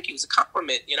like, well, thank you. It's a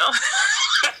compliment,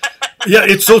 Yeah,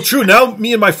 it's so true. Now,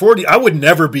 me in my 40s, I would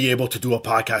never be able to do a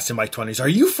podcast in my 20s. Are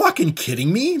you fucking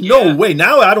kidding me? Yeah. No way.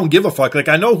 Now I don't give a fuck. Like,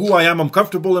 I know who I am. I'm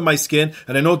comfortable in my skin.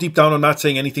 And I know deep down I'm not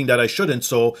saying anything that I shouldn't.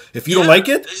 So if you don't like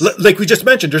it, like we just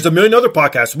mentioned, there's a million other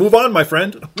podcasts. Move on, my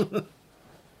friend.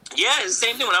 Yeah, it's the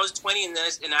same thing when I was 20 and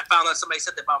I found out somebody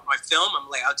said that about my film. I'm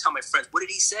like, I'll tell my friends, what did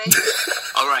he say?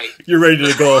 All right. You're ready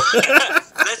to go.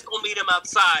 Let's go meet him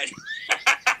outside.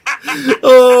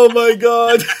 Oh, my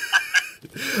God.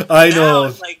 I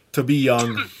know, like, to be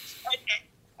young.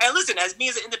 And listen, as me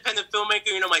as an independent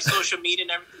filmmaker, my social media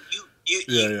and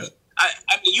everything,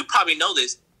 I mean, you probably know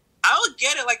this. I'll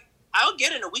get it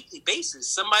on a weekly basis.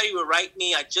 Somebody will write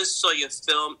me, I just saw your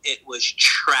film. It was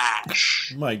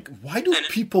trash. Mike, why do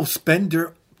people spend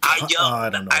their... I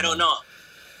don't know.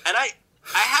 And I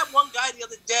had one guy the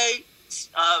other day,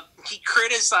 he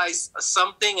criticized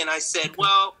something, and I said,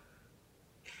 well,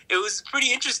 it was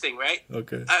pretty interesting, right?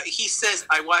 Okay. He says,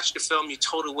 I watched the film, you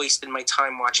totally wasted my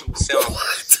time watching the film.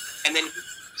 What? And then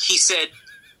he said,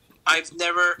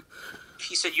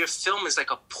 he said, your film is like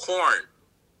a porn.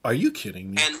 Are you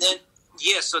kidding me? And then,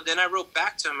 so then I wrote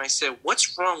back to him. I said,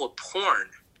 what's wrong with porn?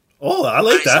 Oh, I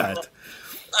like that.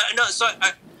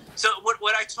 So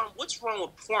what I told him, what's wrong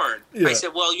with porn? Yeah. I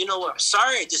said, well, you know what? I'm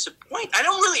sorry I disappoint. I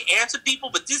don't really answer people,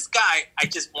 but this guy, I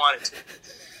just wanted to.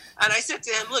 And I said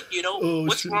to him, look,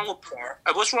 what's wrong with porn?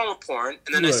 What's wrong with porn?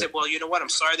 And then I said, well, you know what? I'm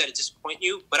sorry that it disappointed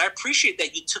you, but I appreciate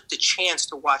that you took the chance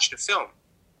to watch the film.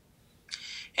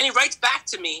 And he writes back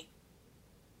to me,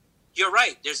 you're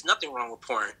right. There's nothing wrong with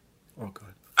porn. Oh,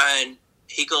 God. And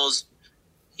he goes,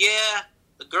 yeah,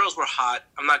 the girls were hot.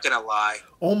 I'm not going to lie.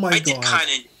 Oh, my God.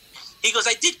 He goes,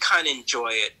 I did kind of enjoy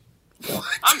it. What?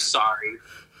 I'm sorry.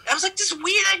 I was like, this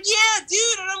weird. Yeah,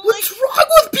 dude. And I'm what's wrong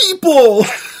with people?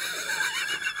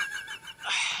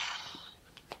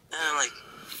 And I'm like,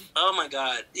 oh, my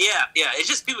God. Yeah. It's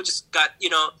just people just got, you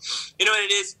know what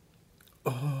it is?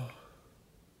 Oh.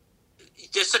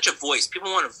 There's such a voice. People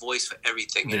want a voice for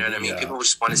everything. You know what I mean? Yeah. People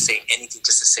just want to say anything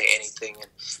just to say anything.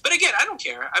 But again, I don't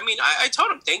care. I mean, I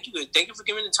told him, thank you for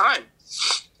giving the time.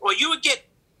 Or you would get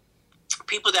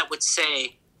people that would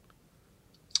say,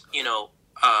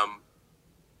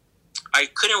 I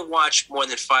couldn't watch more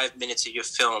than 5 minutes of your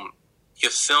film.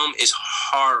 Your film is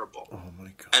horrible. Oh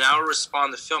my God. And I would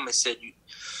respond to the film and said,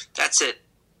 that's an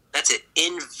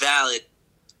invalid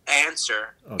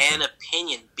answer and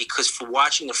opinion, because for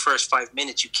watching the first 5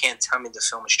 minutes, you can't tell me the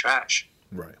film is trash.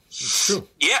 Right. It's true.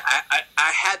 Yeah,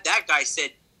 I had that guy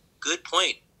said, good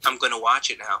point. I'm going to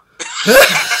watch it now.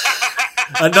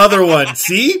 Another one.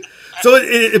 See? So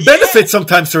it benefits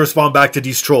sometimes to respond back to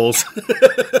these trolls.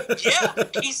 Yeah,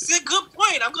 he said, good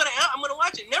point. I'm gonna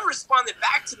watch it. Never responded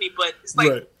back to me, but it's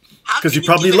like, because you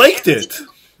probably liked it.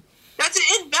 That's an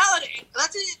invalid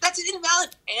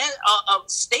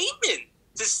statement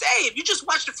to say if you just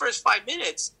watch the first 5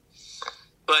 minutes.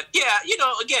 But yeah,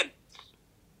 again,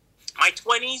 my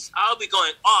 20s, I'll be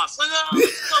going off. Like,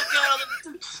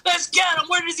 let's get him.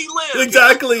 Where does he live?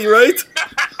 Exactly, right?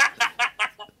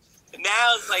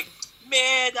 Now it's like,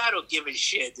 man, I don't give a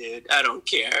shit, dude. I don't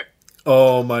care.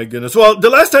 Oh, my goodness. Well, the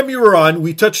last time you were on,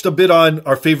 we touched a bit on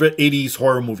our favorite 80s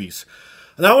horror movies.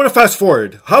 And I want to fast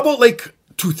forward. How about,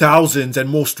 2000s and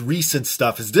most recent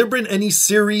stuff? Has there been any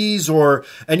series or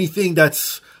anything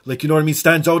that's,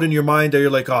 stands out in your mind that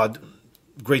you're like, oh,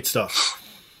 great stuff?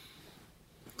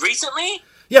 Recently?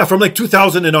 Yeah, from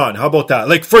 2000 and on. How about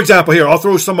that? For example, here, I'll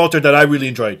throw some out there that I really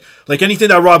enjoyed. Anything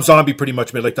that Rob Zombie pretty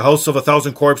much made. The House of a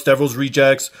Thousand Corpses, Devil's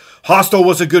Rejects. Hostel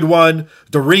was a good one.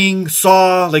 The Ring,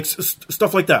 Saw,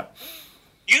 stuff like that.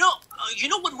 You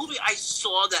know what movie I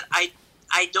saw that I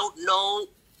don't know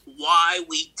why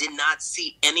we did not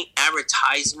see any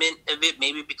advertisement of it,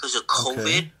 maybe because of COVID.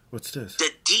 Okay. What's this? The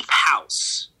Deep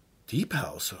House. Deep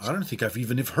House? I don't think I've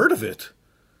even heard of it.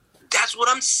 That's what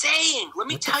I'm saying. Let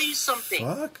me tell you something.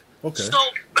 Fuck? Okay. So,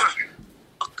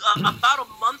 about a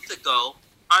month ago,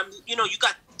 you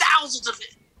got thousands of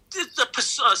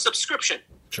subscription.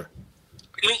 Sure.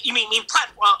 You mean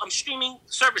streaming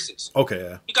services? Okay,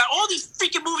 yeah. You got all these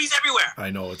freaking movies everywhere. I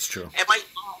know, it's true. And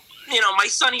my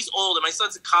son, he's old, and my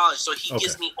son's in college, so he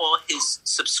gives me all his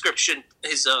subscription,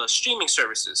 his streaming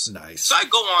services. Nice. So I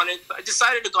go on it. I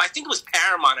decided to go. I think it was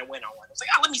Paramount. I went on one. I was like,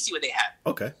 let me see what they had.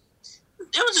 Okay.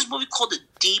 There was this movie called The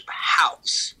Deep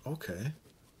House. Okay.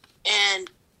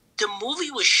 And the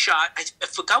movie was shot. I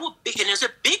forgot what big. And it was a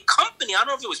big company. I don't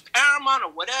know if it was Paramount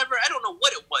or whatever. I don't know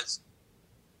what it was.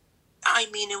 I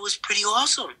mean, it was pretty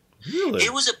awesome. Really?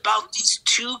 It was about these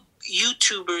two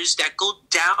YouTubers that go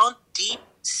down deep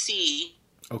sea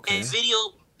and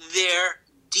video their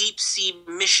deep sea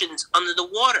missions under the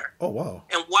water. Oh, wow.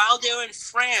 And while they're in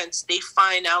France, they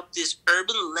find out this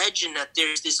urban legend that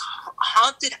there's this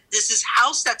this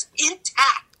house that's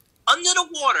intact under the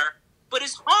water, but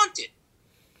it's haunted.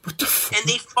 What the fuck? And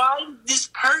they find this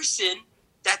person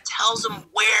that tells them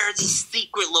where the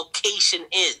secret location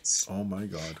is. Oh, my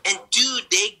God. And, dude,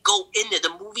 they go in there.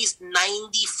 The movie's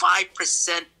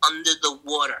 95% under the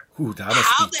water. Ooh, that must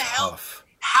be tough.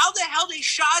 How the hell they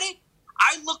shot it?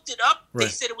 I looked it up. Right.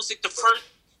 They said it was like the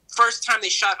first time they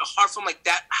shot a horror film like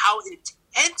that, how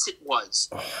intense it was.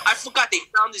 Oh. I forgot. They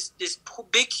found this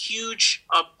big, huge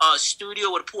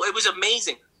studio with a pool. It was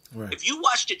amazing. Right. If you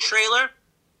watched the trailer,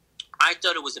 I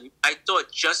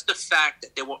thought just the fact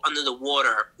that they were under the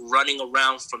water running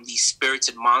around from these spirits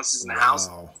and monsters in the house,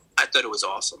 I thought it was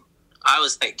awesome. I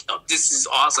was like, oh, this is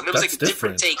awesome. It was like a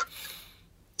different take.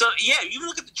 So, yeah, you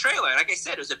look at the trailer. Like I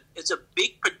said, it's a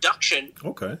big production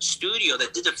studio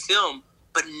that did the film,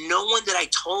 but no one that I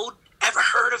told ever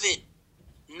heard of it.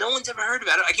 No one's ever heard of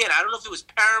it. Again, I don't know if it was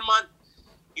Paramount,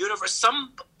 Universe,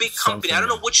 some big company. I don't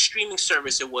know which streaming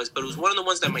service it was, but it was one of the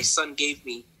ones that my son gave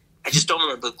me. I just don't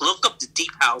remember. But look up the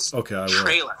Deep House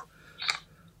trailer.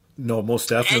 No, most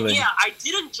definitely. And yeah, I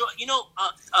did enjoy.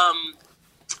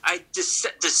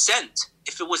 Descent.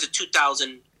 If it was a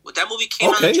 2000, that movie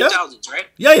came out in the 2000s, right?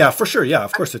 Yeah, for sure. Yeah,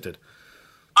 of course it did.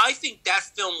 I think that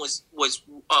film was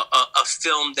a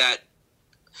film that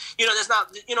there's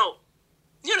not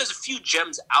there's a few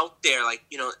gems out there and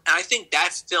I think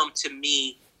that film to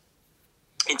me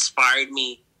inspired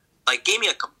me, like gave me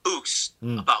a caboose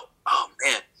about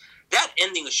that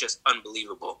ending was just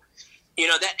unbelievable.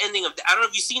 That ending of I don't know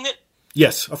if you've seen it.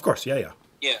 Yes, of course. Yeah.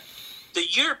 The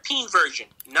European version,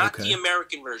 not the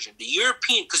American version. The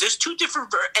European, because there's two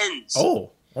different ends.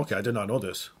 Oh, okay. I did not know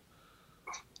this.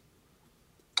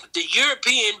 The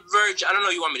European version, I don't know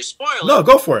if you want me to spoil it. No,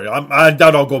 go for it. I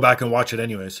doubt I'll go back and watch it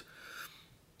anyways.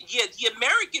 Yeah, the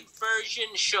American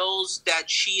version shows that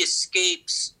she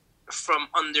escapes from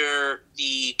under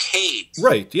the cave.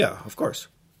 Right, yeah, of course.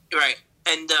 Right.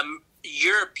 And the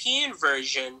European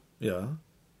version,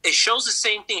 it shows the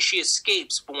same thing. She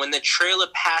escapes, but when the trailer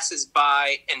passes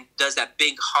by and does that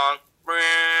big honk,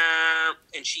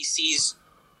 and she sees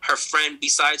her friend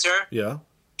besides her,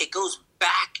 it goes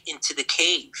back into the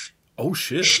cave. Oh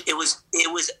shit! It was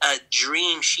a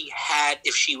dream she had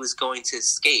if she was going to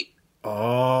escape.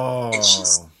 Oh, and she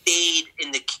stayed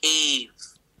in the cave.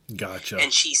 Gotcha.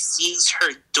 And she sees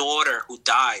her daughter who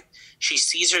died. She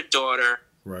sees her daughter.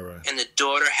 Right. And the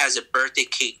daughter has a birthday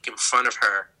cake in front of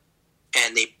her,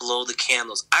 and they blow the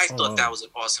candles. I thought that was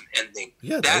an awesome ending.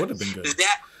 Yeah, that would have been good.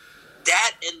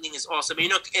 That ending is awesome.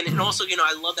 And also,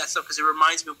 I love that stuff because it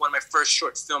reminds me of one of my first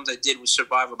short films I did with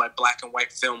Survivor, my black and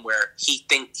white film, where he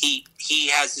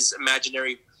has this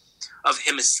imaginary of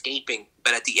him escaping,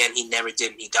 but at the end he never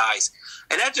did, and he dies.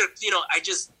 And after,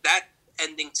 that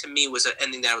ending to me was an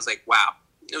ending that I was like, wow,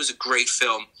 it was a great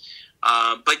film.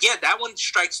 But yeah, that one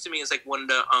strikes to me as like one of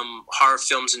the horror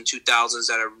films in 2000s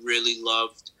that I really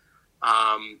loved.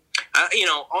 All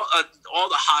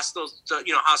the Hostels,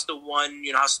 Hostel 1,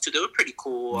 Hostel 2, they were pretty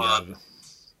cool.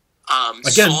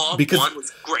 Again, Saw because 1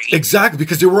 was great. Exactly,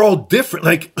 because they were all different.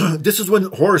 Like, this is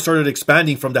when horror started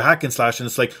expanding from the hack and slash, and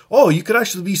it's like, oh, you could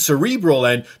actually be cerebral,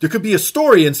 and there could be a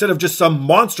story instead of just some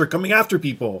monster coming after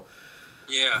people.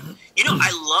 Yeah.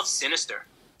 I love Sinister.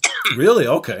 Really?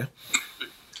 Okay.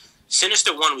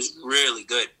 Sinister 1 was really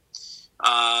good.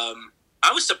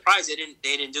 I was surprised they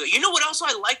didn't do it. You know what else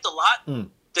I liked a lot?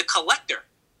 The Collector.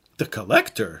 The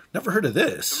Collector? Never heard of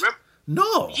this. Remember?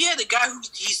 No. Yeah, the guy who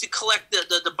used to collect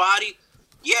the body.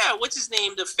 Yeah, what's his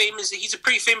name? He's a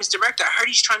pretty famous director. I heard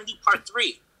he's trying to do part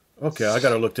 3. Okay, I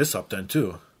gotta look this up then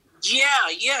too. Yeah.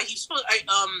 He's supposed.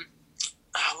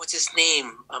 What's his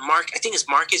name? Mark. I think it's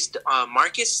Marcus.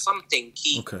 Marcus something.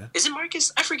 Is it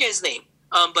Marcus? I forget his name.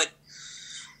 But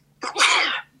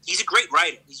he's a great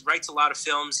writer. He writes a lot of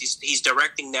films. He's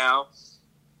directing now.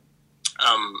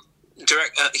 I'm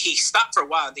He stopped for a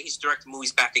while. I think he's directed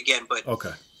movies back again, but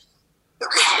Okay.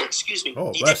 excuse me.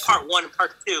 Oh, He bless did part 1 and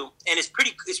part 2, and it's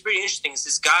pretty interesting. It's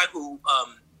this guy who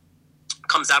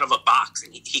comes out of a box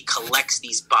and he collects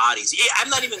these bodies. I'm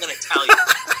not even going to tell you.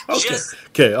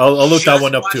 Okay, I'll look that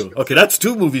one up watch too. Okay, that's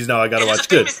 2 movies now I got to watch.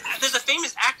 Good. There's a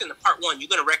famous actor in the part 1. You're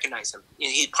going to recognize him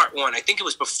in part 1. I think it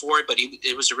was before it, but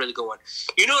it was a really good one.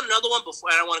 You know another one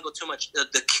before? I don't want to go too much.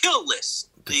 The Kill List.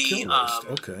 The Kill List.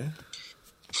 Okay.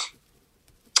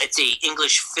 It's a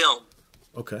English film.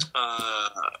 Okay.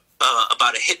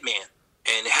 About a hitman,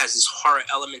 and it has these horror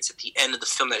elements at the end of the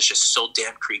film that's just so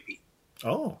damn creepy.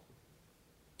 Oh.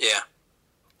 Yeah.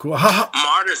 Cool.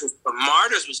 Martyrs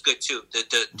was good too.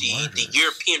 The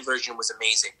European version was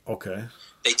amazing. Okay.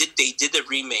 They did the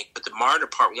remake, but the Martyr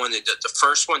Part 1, the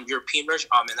first one, European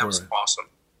version, oh man, that was awesome.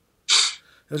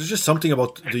 There's just something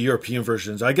about the European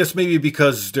versions. I guess maybe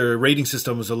because their rating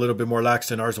system is a little bit more lax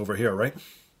than ours over here, right?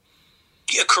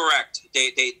 Yeah, correct.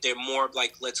 They're more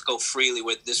like, let's go freely.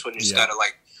 With this one, you just gotta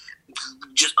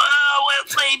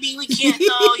baby, we can't.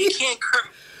 No, you can't.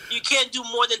 You can't do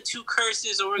more than 2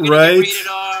 curses, or we're gonna get rated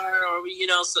R, or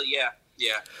So yeah.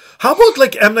 How about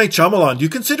like M. Night Shyamalan? Do you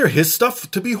consider his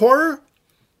stuff to be horror?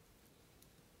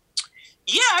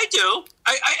 Yeah, I do.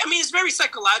 I mean, it's very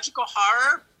psychological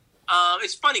horror.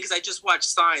 It's funny because I just watched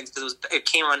Signs because it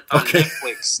came on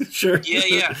Netflix. Sure.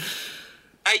 Yeah.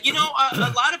 A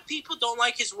lot of people don't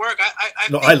like his work. I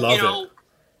love it.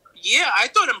 Yeah, I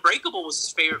thought Unbreakable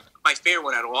was my favorite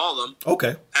one out of all of them.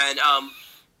 Okay. And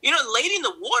Lady in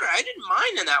the Water, I didn't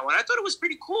mind in that one. I thought it was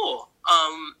pretty cool.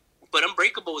 But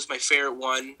Unbreakable was my favorite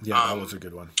one. Yeah, that was a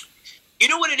good one. You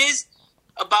know what it is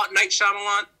about Night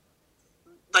Shyamalan?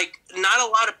 Like, not a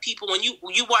lot of people, when you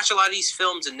watch a lot of these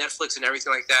films and Netflix and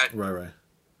everything like that, right.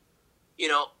 You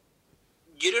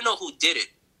don't know who did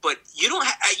it. But you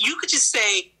could just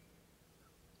say,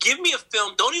 give me a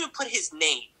film, don't even put his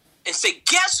name, and say,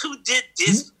 guess who did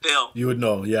this film? You would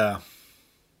know, yeah.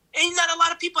 And not a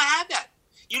lot of people have that.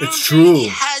 You know it's what I'm true. saying? He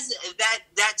has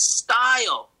that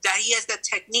style, that he has that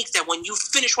technique that when you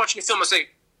finish watching the film, I say,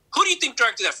 who do you think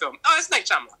directed that film? Oh, it's Night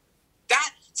Shyamalan.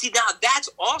 Now that's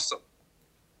awesome.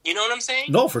 You know what I'm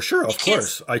saying? No, for sure, of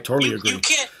course. I totally agree.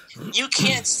 You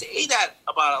can't say that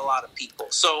about a lot of people.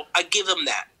 So I give him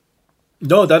that.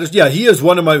 No, he is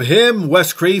one of him,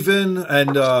 Wes Craven,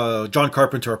 and John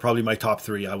Carpenter are probably my top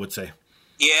 3, I would say.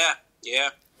 Yeah.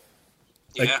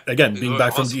 Again, being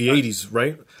back from the 80s,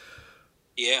 right?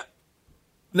 Yeah.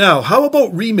 Now, how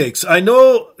about remakes? I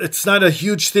know it's not a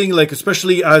huge thing, like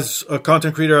especially as a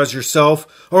content creator as yourself,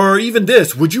 or even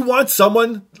this. Would you want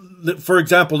someone, for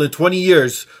example, in 20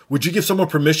 years, would you give someone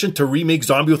permission to remake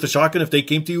Zombie with a Shotgun if they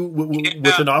came to you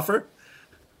with an offer?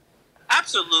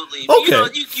 Absolutely.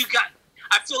 Okay. You got.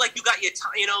 I feel like you got your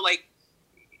time.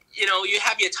 You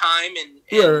have your time, and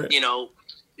you're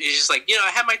just like,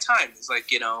 I have my time. It's like,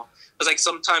 it's like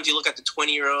sometimes you look at the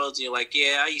 20-year-olds and you're like,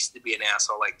 yeah, I used to be an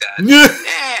asshole like that.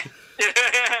 I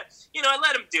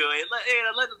let him do it.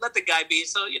 Let the guy be.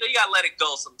 So, you gotta let it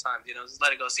go sometimes. Just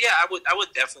let it go. So yeah, I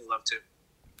would definitely love to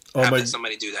have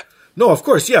somebody do that. No, of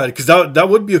course, yeah, because that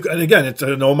would be, and again, it's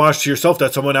an homage to yourself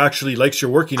that someone actually likes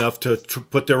your work enough to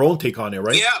put their own take on it,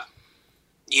 right?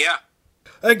 Yeah.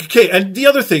 Okay, and the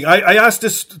other thing, I asked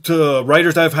this to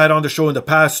writers I've had on the show in the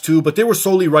past too, but they were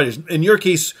solely writers. In your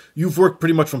case, you've worked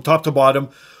pretty much from top to bottom.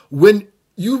 When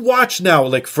you watch now,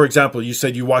 like for example, you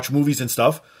said you watch movies and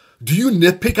stuff, do you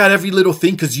nitpick at every little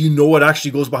thing because you know what actually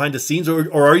goes behind the scenes, or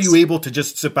are you able to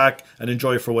just sit back and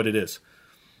enjoy it for what it is?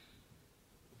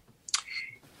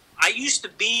 I used to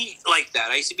be like that.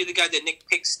 I used to be the guy that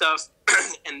nitpicks stuff,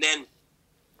 and then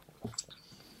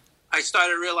I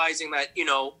started realizing that,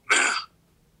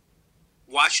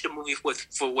 watch the movie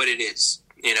for what it is,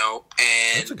 and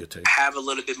that's a good take. have a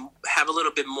little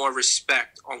bit more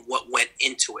respect on what went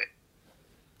into it.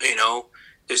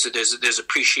 There's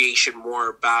appreciation more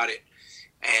about it,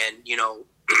 and you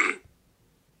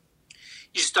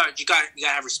gotta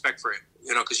have respect for it,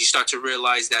 because you start to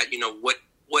realize that what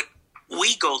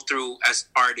we go through as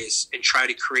artists and try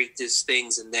to create these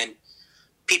things, and then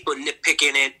people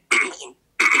nitpicking it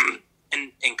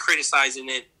and criticizing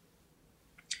it,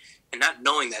 and not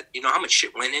knowing that, how much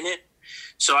shit went in it.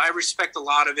 So I respect a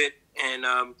lot of it. And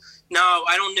no,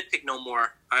 I don't nitpick no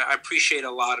more. I appreciate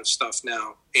a lot of stuff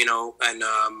now, and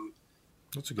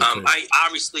that's a good thing.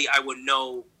 I would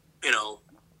know,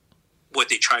 what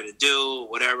they try to do,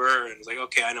 whatever. And it's like,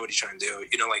 okay, I know what he's trying to do.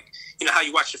 How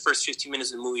you watch the first 15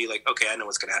 minutes of the movie, like, okay, I know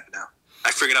what's going to happen now.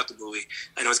 I figured out the movie.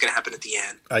 I know what's going to happen at the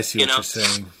end. I see what you're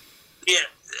saying. Yeah.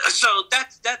 So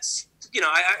that's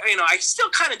I still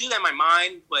kind of do that in my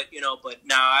mind, but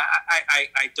now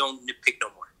I don't nitpick no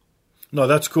more. No,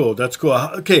 that's cool. That's cool.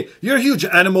 Okay, you're a huge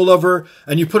animal lover,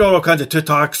 and you put out all kinds of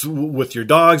TikToks with your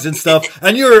dogs and stuff,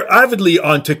 and you're avidly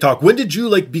on TikTok. When did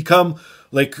you become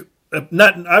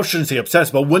not? I shouldn't say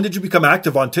obsessed, but when did you become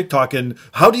active on TikTok, and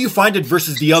how do you find it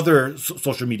versus the other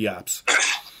social media apps?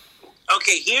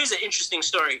 Okay, here's an interesting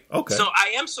story. Okay. So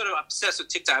I am sort of obsessed with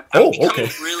TikTok. I'm becoming okay.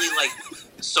 really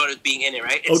sort of being in it,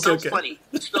 right? It's so funny.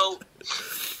 So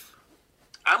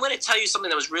I'm going to tell you something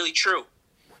that was really true.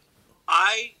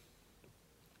 I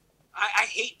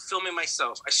hate filming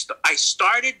myself. I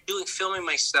started doing filming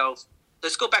myself.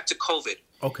 Let's go back to COVID.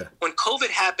 Okay. When COVID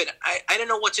happened, I didn't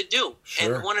know what to do.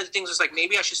 Sure. And one of the things was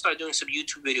maybe I should start doing some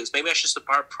YouTube videos. Maybe I should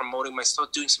start promoting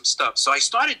myself, doing some stuff. So I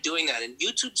started doing that, and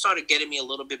YouTube started getting me a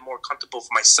little bit more comfortable for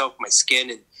myself, my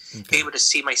skin, and able to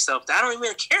see myself. I don't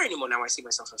even care anymore now I see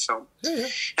myself in film. Yeah.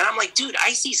 And I'm like, dude,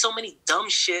 I see so many dumb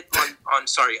shit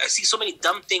I see so many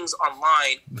dumb things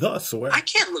online. No, I swear. I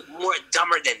can't look more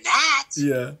dumber than that.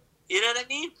 Yeah. You know what I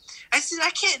mean? I said,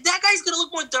 I can't. That guy's going to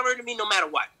look more dumber than me no matter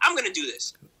what. I'm going to do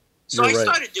this. So I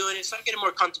started doing it, started getting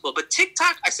more comfortable. But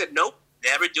TikTok, I said, nope,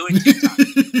 never doing TikTok.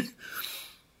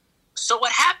 So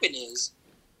what happened is,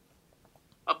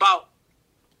 I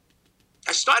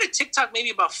started TikTok maybe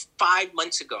about 5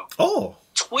 months ago. Oh,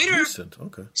 Twitter recent.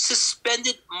 Okay.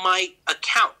 suspended my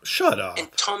account. Shut up. And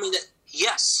told me that,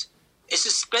 yes, it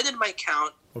suspended my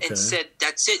account and said,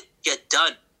 that's it, you're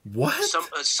done. What?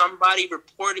 Somebody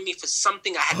reported me for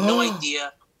something I had no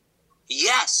idea.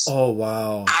 Yes. Oh,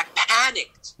 wow. I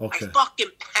panicked. Okay. I fucking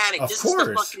panicked. Of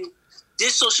course.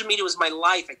 This social media was my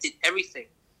life. I did everything.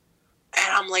 And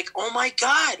I'm like, oh my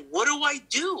God, what do I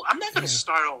do? I'm not going to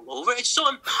start all over. It's so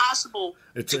impossible.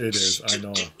 It is. I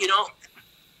know.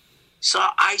 So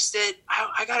I said,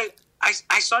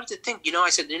 I started to think, I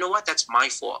said, you know what? That's my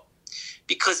fault.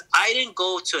 Because I didn't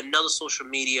go to another social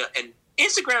media, and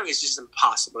Instagram is just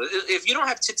impossible. If you don't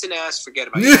have tits and ass, forget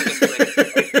about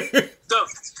it. So,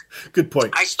 good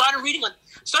point. I started reading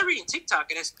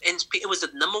TikTok, and it was the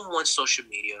number one social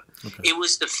media. Okay. It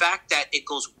was the fact that it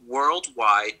goes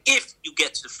worldwide if you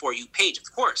get to the For You page,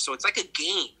 of course. So it's like a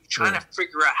game. You're trying to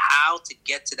figure out how to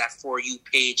get to that For You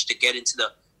page to get into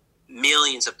the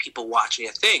millions of people watching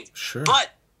your thing. Sure.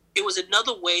 But it was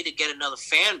another way to get another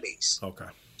fan base. Okay.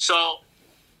 So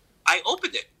I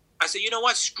opened it. I said, you know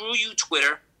what? Screw you,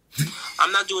 Twitter.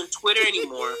 I'm not doing Twitter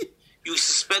anymore. You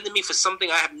suspended me for something.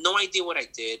 I have no idea what I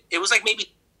did. It was like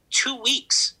maybe 2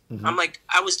 weeks. Mm-hmm.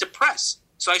 I was depressed.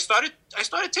 So I started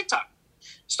TikTok.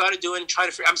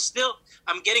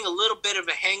 I'm getting a little bit of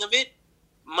a hang of it.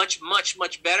 Much, much,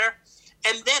 much better.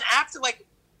 And then after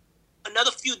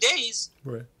another few days,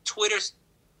 Twitter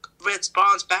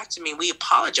responds back to me. We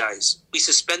apologize. We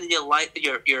suspended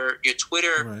your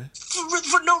Twitter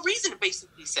for no reason,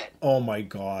 basically said. Oh my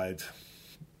God.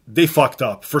 They fucked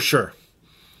up, for sure.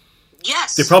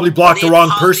 Yes. They probably blocked the wrong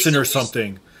person or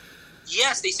something.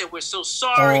 Yes, they said, we're so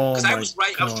sorry. Because I was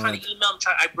right. God. I was trying to email them.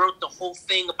 I wrote the whole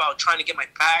thing about trying to get my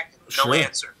back. No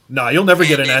answer. Nah, you'll never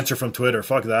get an answer from Twitter.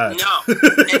 Fuck that. No.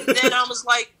 And then I was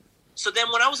like, so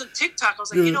then when I was on TikTok, I was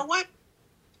like, you know what?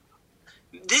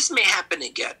 This may happen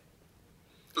again.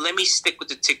 Let me stick with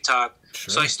the TikTok.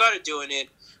 Sure. So I started doing it.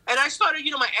 And I started,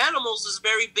 my animals is a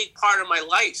very big part of my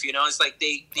life. It's like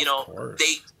they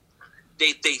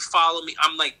follow me.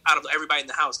 I'm like, out of everybody in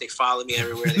the house, they follow me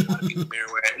everywhere. They want to be with me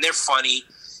everywhere. And they're funny.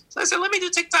 So I said, let me do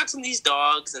TikToks on these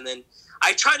dogs. And then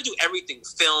I try to do everything.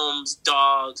 Films,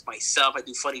 dogs, myself. I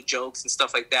do funny jokes and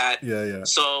stuff like that. Yeah.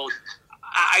 So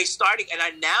I started,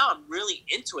 and now I'm really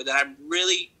into it. And I'm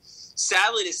really,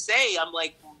 sadly to say, I'm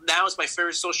like, now it's my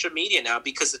favorite social media now,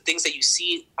 because the things that you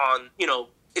see on,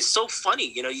 it's so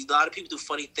funny. A lot of people do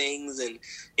funny things, and,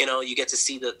 you get to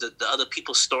see the other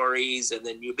people's stories, and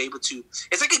then you'll be able to,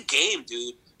 it's like a game,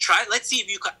 dude. Let's see if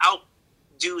you can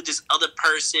outdo this other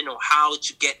person, or how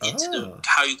to get into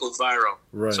how you go viral.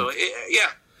 Right. So,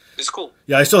 it's cool.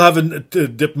 Yeah, I still haven't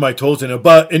dipped my toes in it.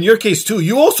 But in your case, too,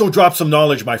 you also dropped some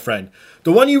knowledge, my friend.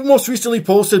 The one you most recently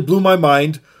posted blew my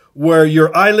mind, where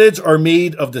your eyelids are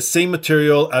made of the same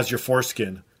material as your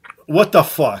foreskin. What the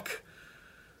fuck?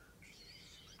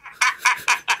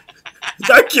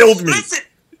 That killed me. Listen,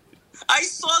 I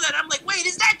saw that. I'm like, wait,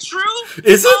 is that true?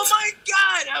 Is it? Oh my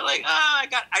God. I'm like,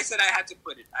 I said I had to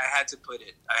put it. I had to put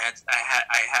it.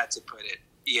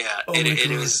 Yeah. Oh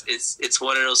it's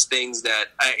one of those things that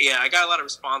I got a lot of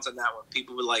response on that one.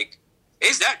 People were like,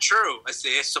 is that true? I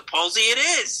said, supposedly it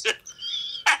is.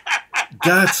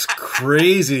 That's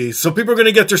crazy. So people are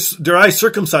going to get their eyes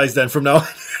circumcised then from now on.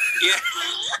 Yeah.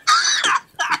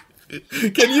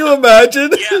 Can you imagine?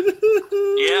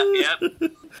 Yeah.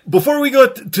 Before we go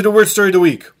to the word story of the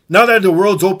week, now that the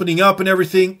world's opening up and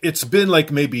everything, it's been like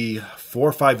maybe 4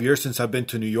 or 5 years since I've been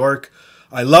to New York.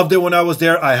 I loved it when I was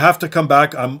there. I have to come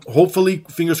back. I'm hopefully,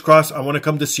 fingers crossed, I want to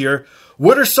come this year.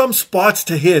 What are some spots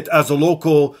to hit as a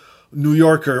local New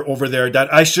Yorker over there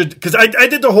that I should, because I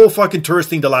did the whole fucking tourist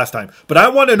thing the last time, but I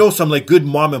want to know some like good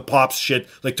mom and pops shit,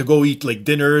 like to go eat like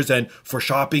dinners and for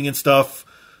shopping and stuff.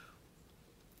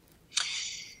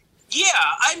 Yeah,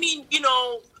 I mean,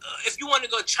 if you want to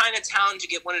go to Chinatown to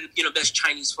get one of the best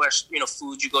Chinese fresh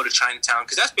food, you go to Chinatown,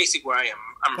 because that's basically where I am.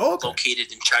 I'm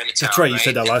located in Chinatown. That's right. You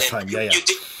said that last time. Yeah.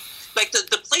 Like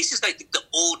the places like the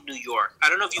old New York. I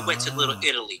don't know if you went to Little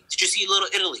Italy. Did you see Little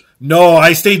Italy? No,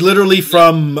 I stayed literally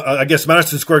from I guess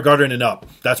Madison Square Garden and up.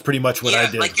 That's pretty much what I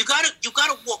did. Like you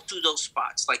gotta walk through those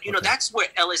spots. Like that's where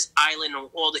Ellis Island and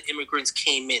all the immigrants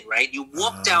came in, right? You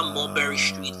walk down Mulberry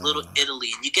Street, Little Italy,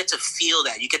 and you get to feel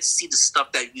that. You get to see the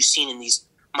stuff that you've seen in these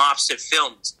mobster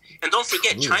films. And don't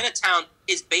forget, Chinatown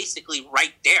is basically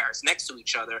right there. It's next to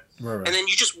each other. Right. And then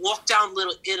you just walk down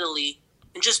Little Italy.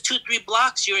 In just 2-3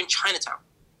 blocks, you're in Chinatown.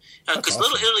 Because awesome.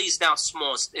 Little Italy is now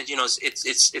small.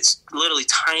 It's literally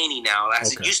tiny now.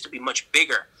 As it used to be much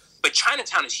bigger. But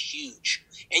Chinatown is huge,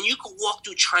 and you can walk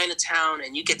through Chinatown,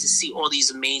 and you get to see all these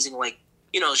amazing,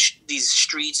 these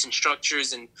streets and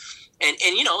structures, and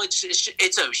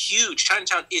it's a huge.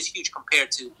 Chinatown is huge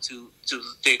compared to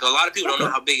a lot of people don't know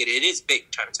how big it is. It is big,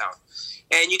 Chinatown.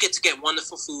 And you get to get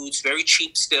wonderful foods, very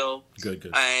cheap still. Good.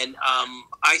 And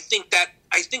I think the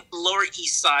Lower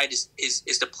East Side is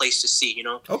the place to see.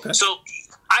 Okay. So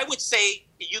I would say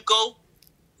you go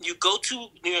to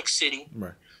New York City.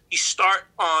 Right. You start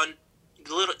on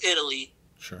Little Italy,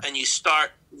 sure. And you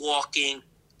start walking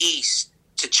east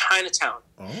to Chinatown,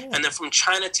 and then from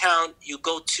Chinatown you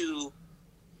go to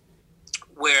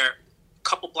where a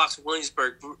couple blocks of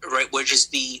Williamsburg, right, which is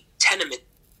the tenement.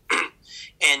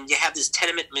 And you have this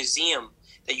tenement museum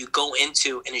that you go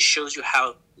into, and it shows you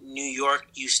how New York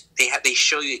they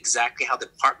show you exactly how the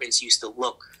apartments used to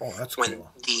look when cool.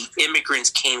 the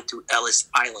immigrants came to Ellis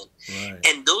Island. Right.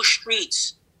 And those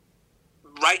streets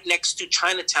right next to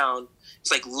Chinatown,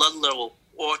 it's like Ludlow,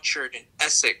 Orchard, and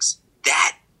Essex,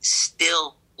 that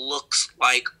still looks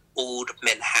like old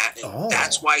Manhattan.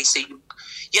 That's why I say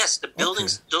yes, the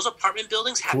buildings, those apartment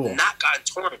buildings have not gotten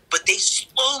torn, but they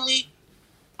slowly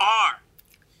are.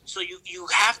 So you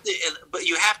have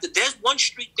to, there's one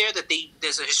street there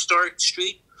there's a historic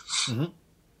street. Mm-hmm.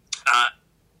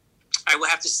 I would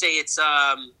have to say it's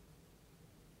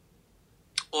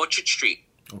Orchard Street.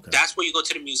 Okay. That's where you go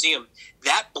to the museum.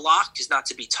 That block is not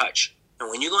to be touched. And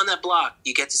when you go on that block,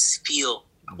 you get to feel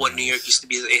what New York used to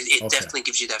be. It definitely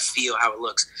gives you that feel, how it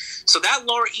looks. So that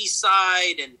Lower East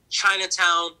Side and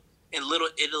Chinatown and Little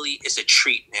Italy is a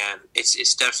treat, man.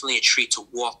 It's definitely a treat to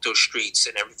walk those streets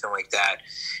and everything like that.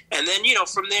 And then,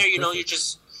 from there, you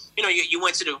just, you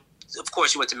went to of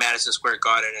course, you went to Madison Square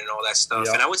Garden and all that stuff.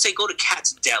 Yep. And I would say go to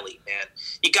Katz Deli, man.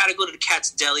 You got to go to the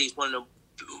Katz Deli. It's one of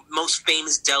the most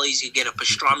famous delis. You get a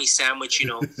pastrami sandwich,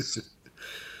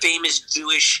 famous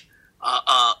Jewish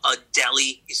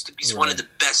deli. It's one of the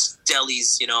best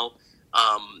delis,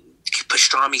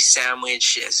 pastrami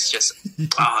sandwich. It's just,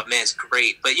 oh man, it's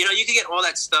great. But you can get all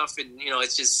that stuff, and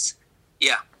it's just,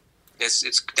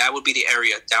 it's that would be the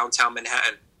area, downtown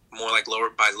Manhattan, more like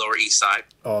Lower East Side.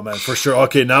 Oh man, for sure.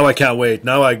 Okay, now I can't wait.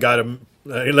 Now I got him.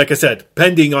 Like I said,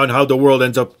 pending on how the world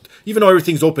ends up. Even though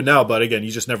everything's open now, but again,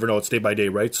 you just never know. It's day by day,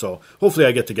 right? So hopefully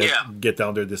I get to get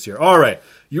down there this year. All right.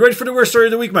 You ready for the worst story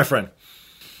of the week, my friend?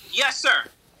 Yes, sir.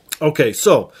 Okay,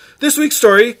 so this week's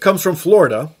story comes from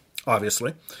Florida,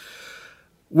 obviously,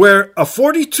 where a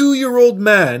 42-year-old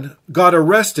man got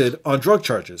arrested on drug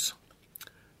charges.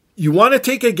 You want to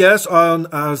take a guess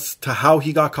as to how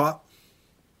he got caught?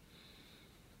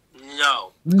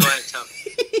 No. Go ahead, tell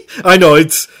me. I know,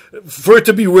 for it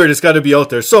to be weird, it's got to be out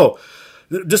there. So,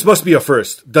 this must be a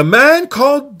first. The man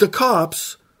called the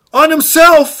cops on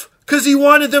himself because he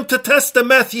wanted them to test the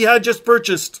meth he had just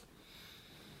purchased.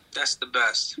 That's the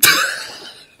best.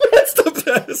 That's the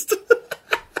best.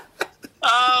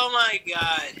 Oh, my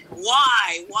God.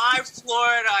 Why? Why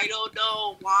Florida? I don't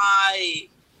know. Why?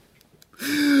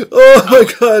 Oh,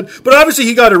 my God. But obviously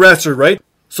he got arrested, right?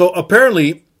 So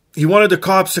apparently he wanted the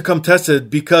cops to come test it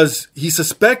because he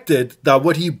suspected that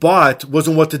what he bought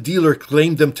wasn't what the dealer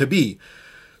claimed them to be.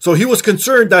 So he was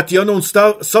concerned that the unknown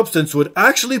substance would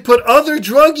actually put other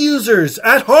drug users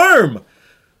at harm.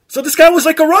 So this guy was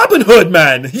like a Robin Hood,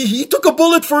 man. He took a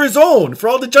bullet for his own, for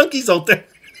all the junkies out there.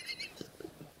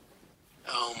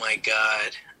 Oh, my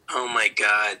God. Oh, my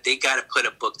God. They got to put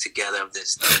a book together of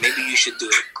this stuff. Maybe you should do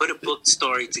it. Put a book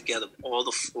story together of all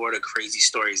the Florida crazy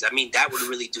stories. I mean, that would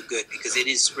really do good because it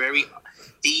is very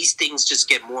these things just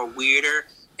get more weirder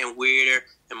and weirder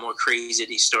and more crazy,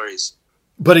 these stories.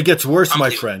 But it gets worse, my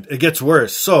friend. It gets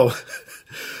worse. So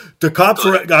the cops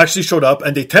actually showed up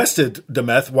and they tested the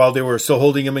meth while they were still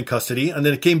holding him in custody. And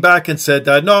then it came back and said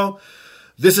that, no,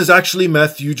 this is actually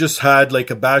meth. You just had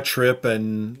like a bad trip.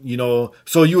 And, you know,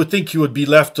 so you would think he would be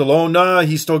left alone. Nah,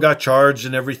 he still got charged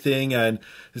and everything. And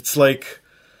it's like,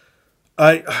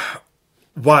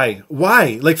 why?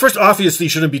 Like, first, obviously, you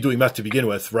shouldn't be doing meth to begin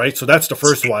with, right? So that's the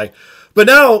first why. But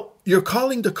now you're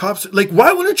calling the cops. Like,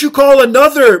 why wouldn't you call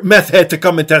another meth head to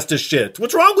come and test this shit?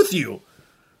 What's wrong with you?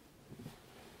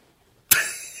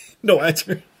 No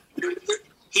answer.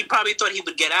 He probably thought he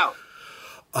would get out.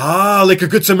 Ah, like a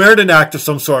Good Samaritan act of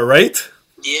some sort, right?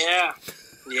 Yeah.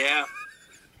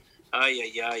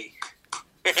 Ay.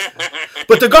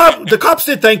 But the cops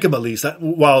did thank him at least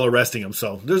while arresting him,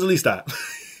 so there's at least that.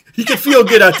 He can feel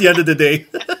good at the end of the day.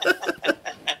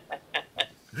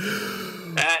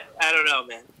 I don't know,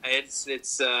 man.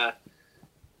 It's yeah,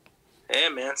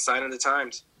 man, sign of the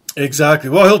times. Exactly.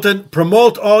 Well, Hilton,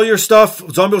 promote all your stuff,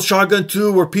 Zombie Shotgun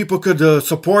 2, where people could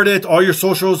support it, all your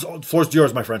socials. The floor's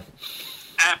yours, my friend.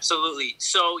 Absolutely.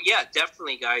 So, yeah,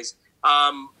 definitely, guys.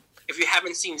 If you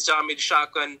haven't seen Zombie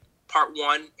Shotgun Part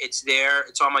 1, it's there.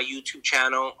 It's on my YouTube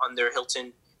channel under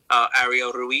Hilton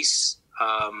Ariel Ruiz.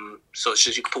 So it's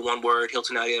just, you can put one word,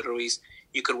 Hilton Ariel Ruiz.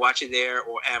 You could watch it there,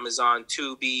 or Amazon,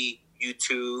 Tubi,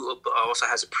 YouTube also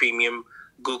has a premium,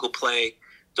 Google Play.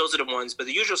 Those are the ones. But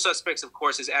the usual suspects, of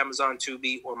course, is Amazon,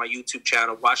 Tubi, or my YouTube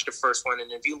channel. Watch the first one.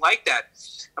 And if you like that,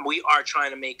 and we are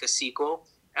trying to make a sequel,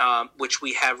 which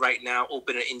we have right now,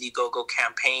 open an Indiegogo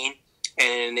campaign.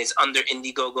 And it's under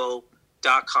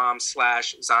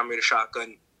Indiegogo.com/Zombie the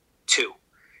Shotgun 2.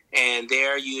 And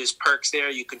there, use perks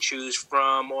there. You can choose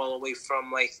from all the way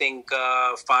from, I think,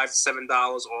 $5 to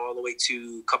 $7 all the way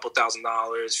to a couple $1,000,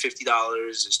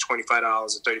 $50, is $25 or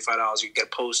 $35. You can get a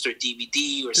poster,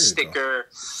 DVD, or sticker.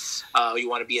 You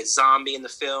want to be a zombie in the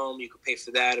film, you can pay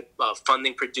for that. A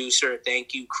funding producer, a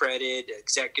thank you credit,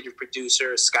 executive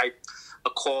producer, a Skype, a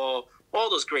call, all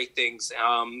those great things.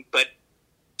 But,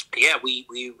 yeah, we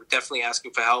were definitely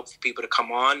asking for help for people to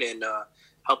come on and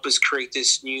help us create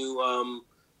this new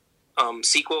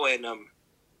sequel and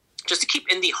just to keep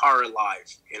indie horror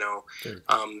alive, you know,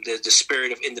 the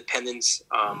spirit of independence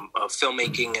of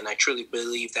filmmaking. And I truly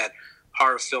believe that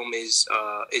horror film is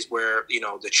where, you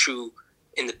know, the true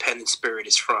independent spirit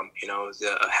is from, you know,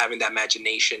 having that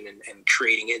imagination and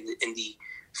creating indie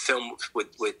film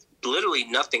with literally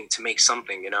nothing to make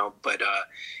something, you know. But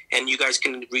and you guys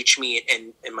can reach me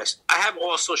and I have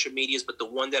all social medias, but the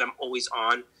one that I'm always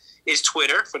on is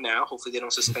Twitter for now. Hopefully they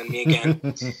don't suspend me again.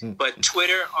 But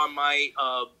Twitter on my,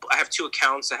 I have two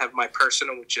accounts. I have my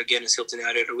personal, which again is Hilton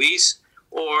Ariel Ruiz,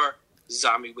 or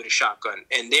Zombie with a Shotgun.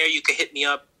 And there you can hit me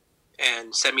up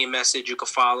and send me a message. You can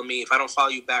follow me. If I don't follow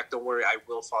you back, don't worry. I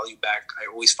will follow you back. I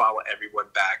always follow everyone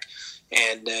back.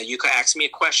 And you can ask me a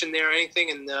question there or anything,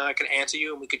 and I can answer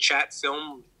you, and we could chat,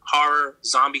 film, horror,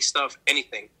 zombie stuff,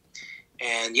 anything.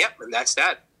 And yep, and that's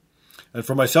that. And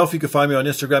for myself, you can find me on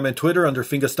Instagram and Twitter under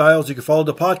Finger Styles. You can follow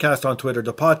the podcast on Twitter,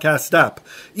 the Podcast Stap.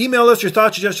 Email us your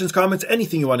thoughts, suggestions, comments,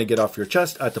 anything you want to get off your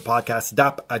chest at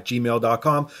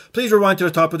thepodcaststap@gmail.com. Please rewind to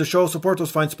the top of the show. Support those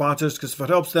fine sponsors, because if it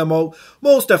helps them out,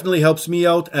 most definitely helps me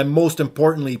out. And most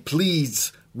importantly,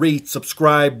 please rate,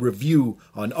 subscribe, review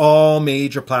on all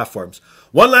major platforms.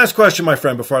 One last question, my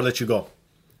friend, before I let you go.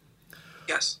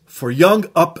 Yes. For young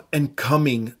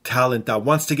up-and-coming talent that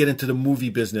wants to get into the movie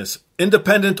business,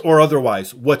 independent or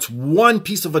otherwise, what's one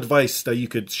piece of advice that you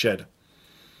could shed?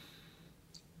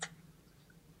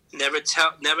 Never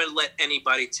let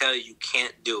anybody tell you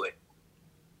can't do it.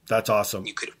 That's awesome.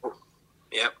 You can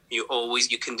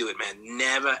do it, man.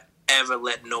 Never, ever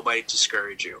let nobody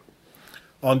discourage you.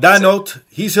 On that note,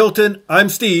 he's Hilton. I'm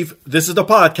Steve. This is the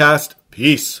podcast.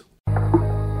 Peace.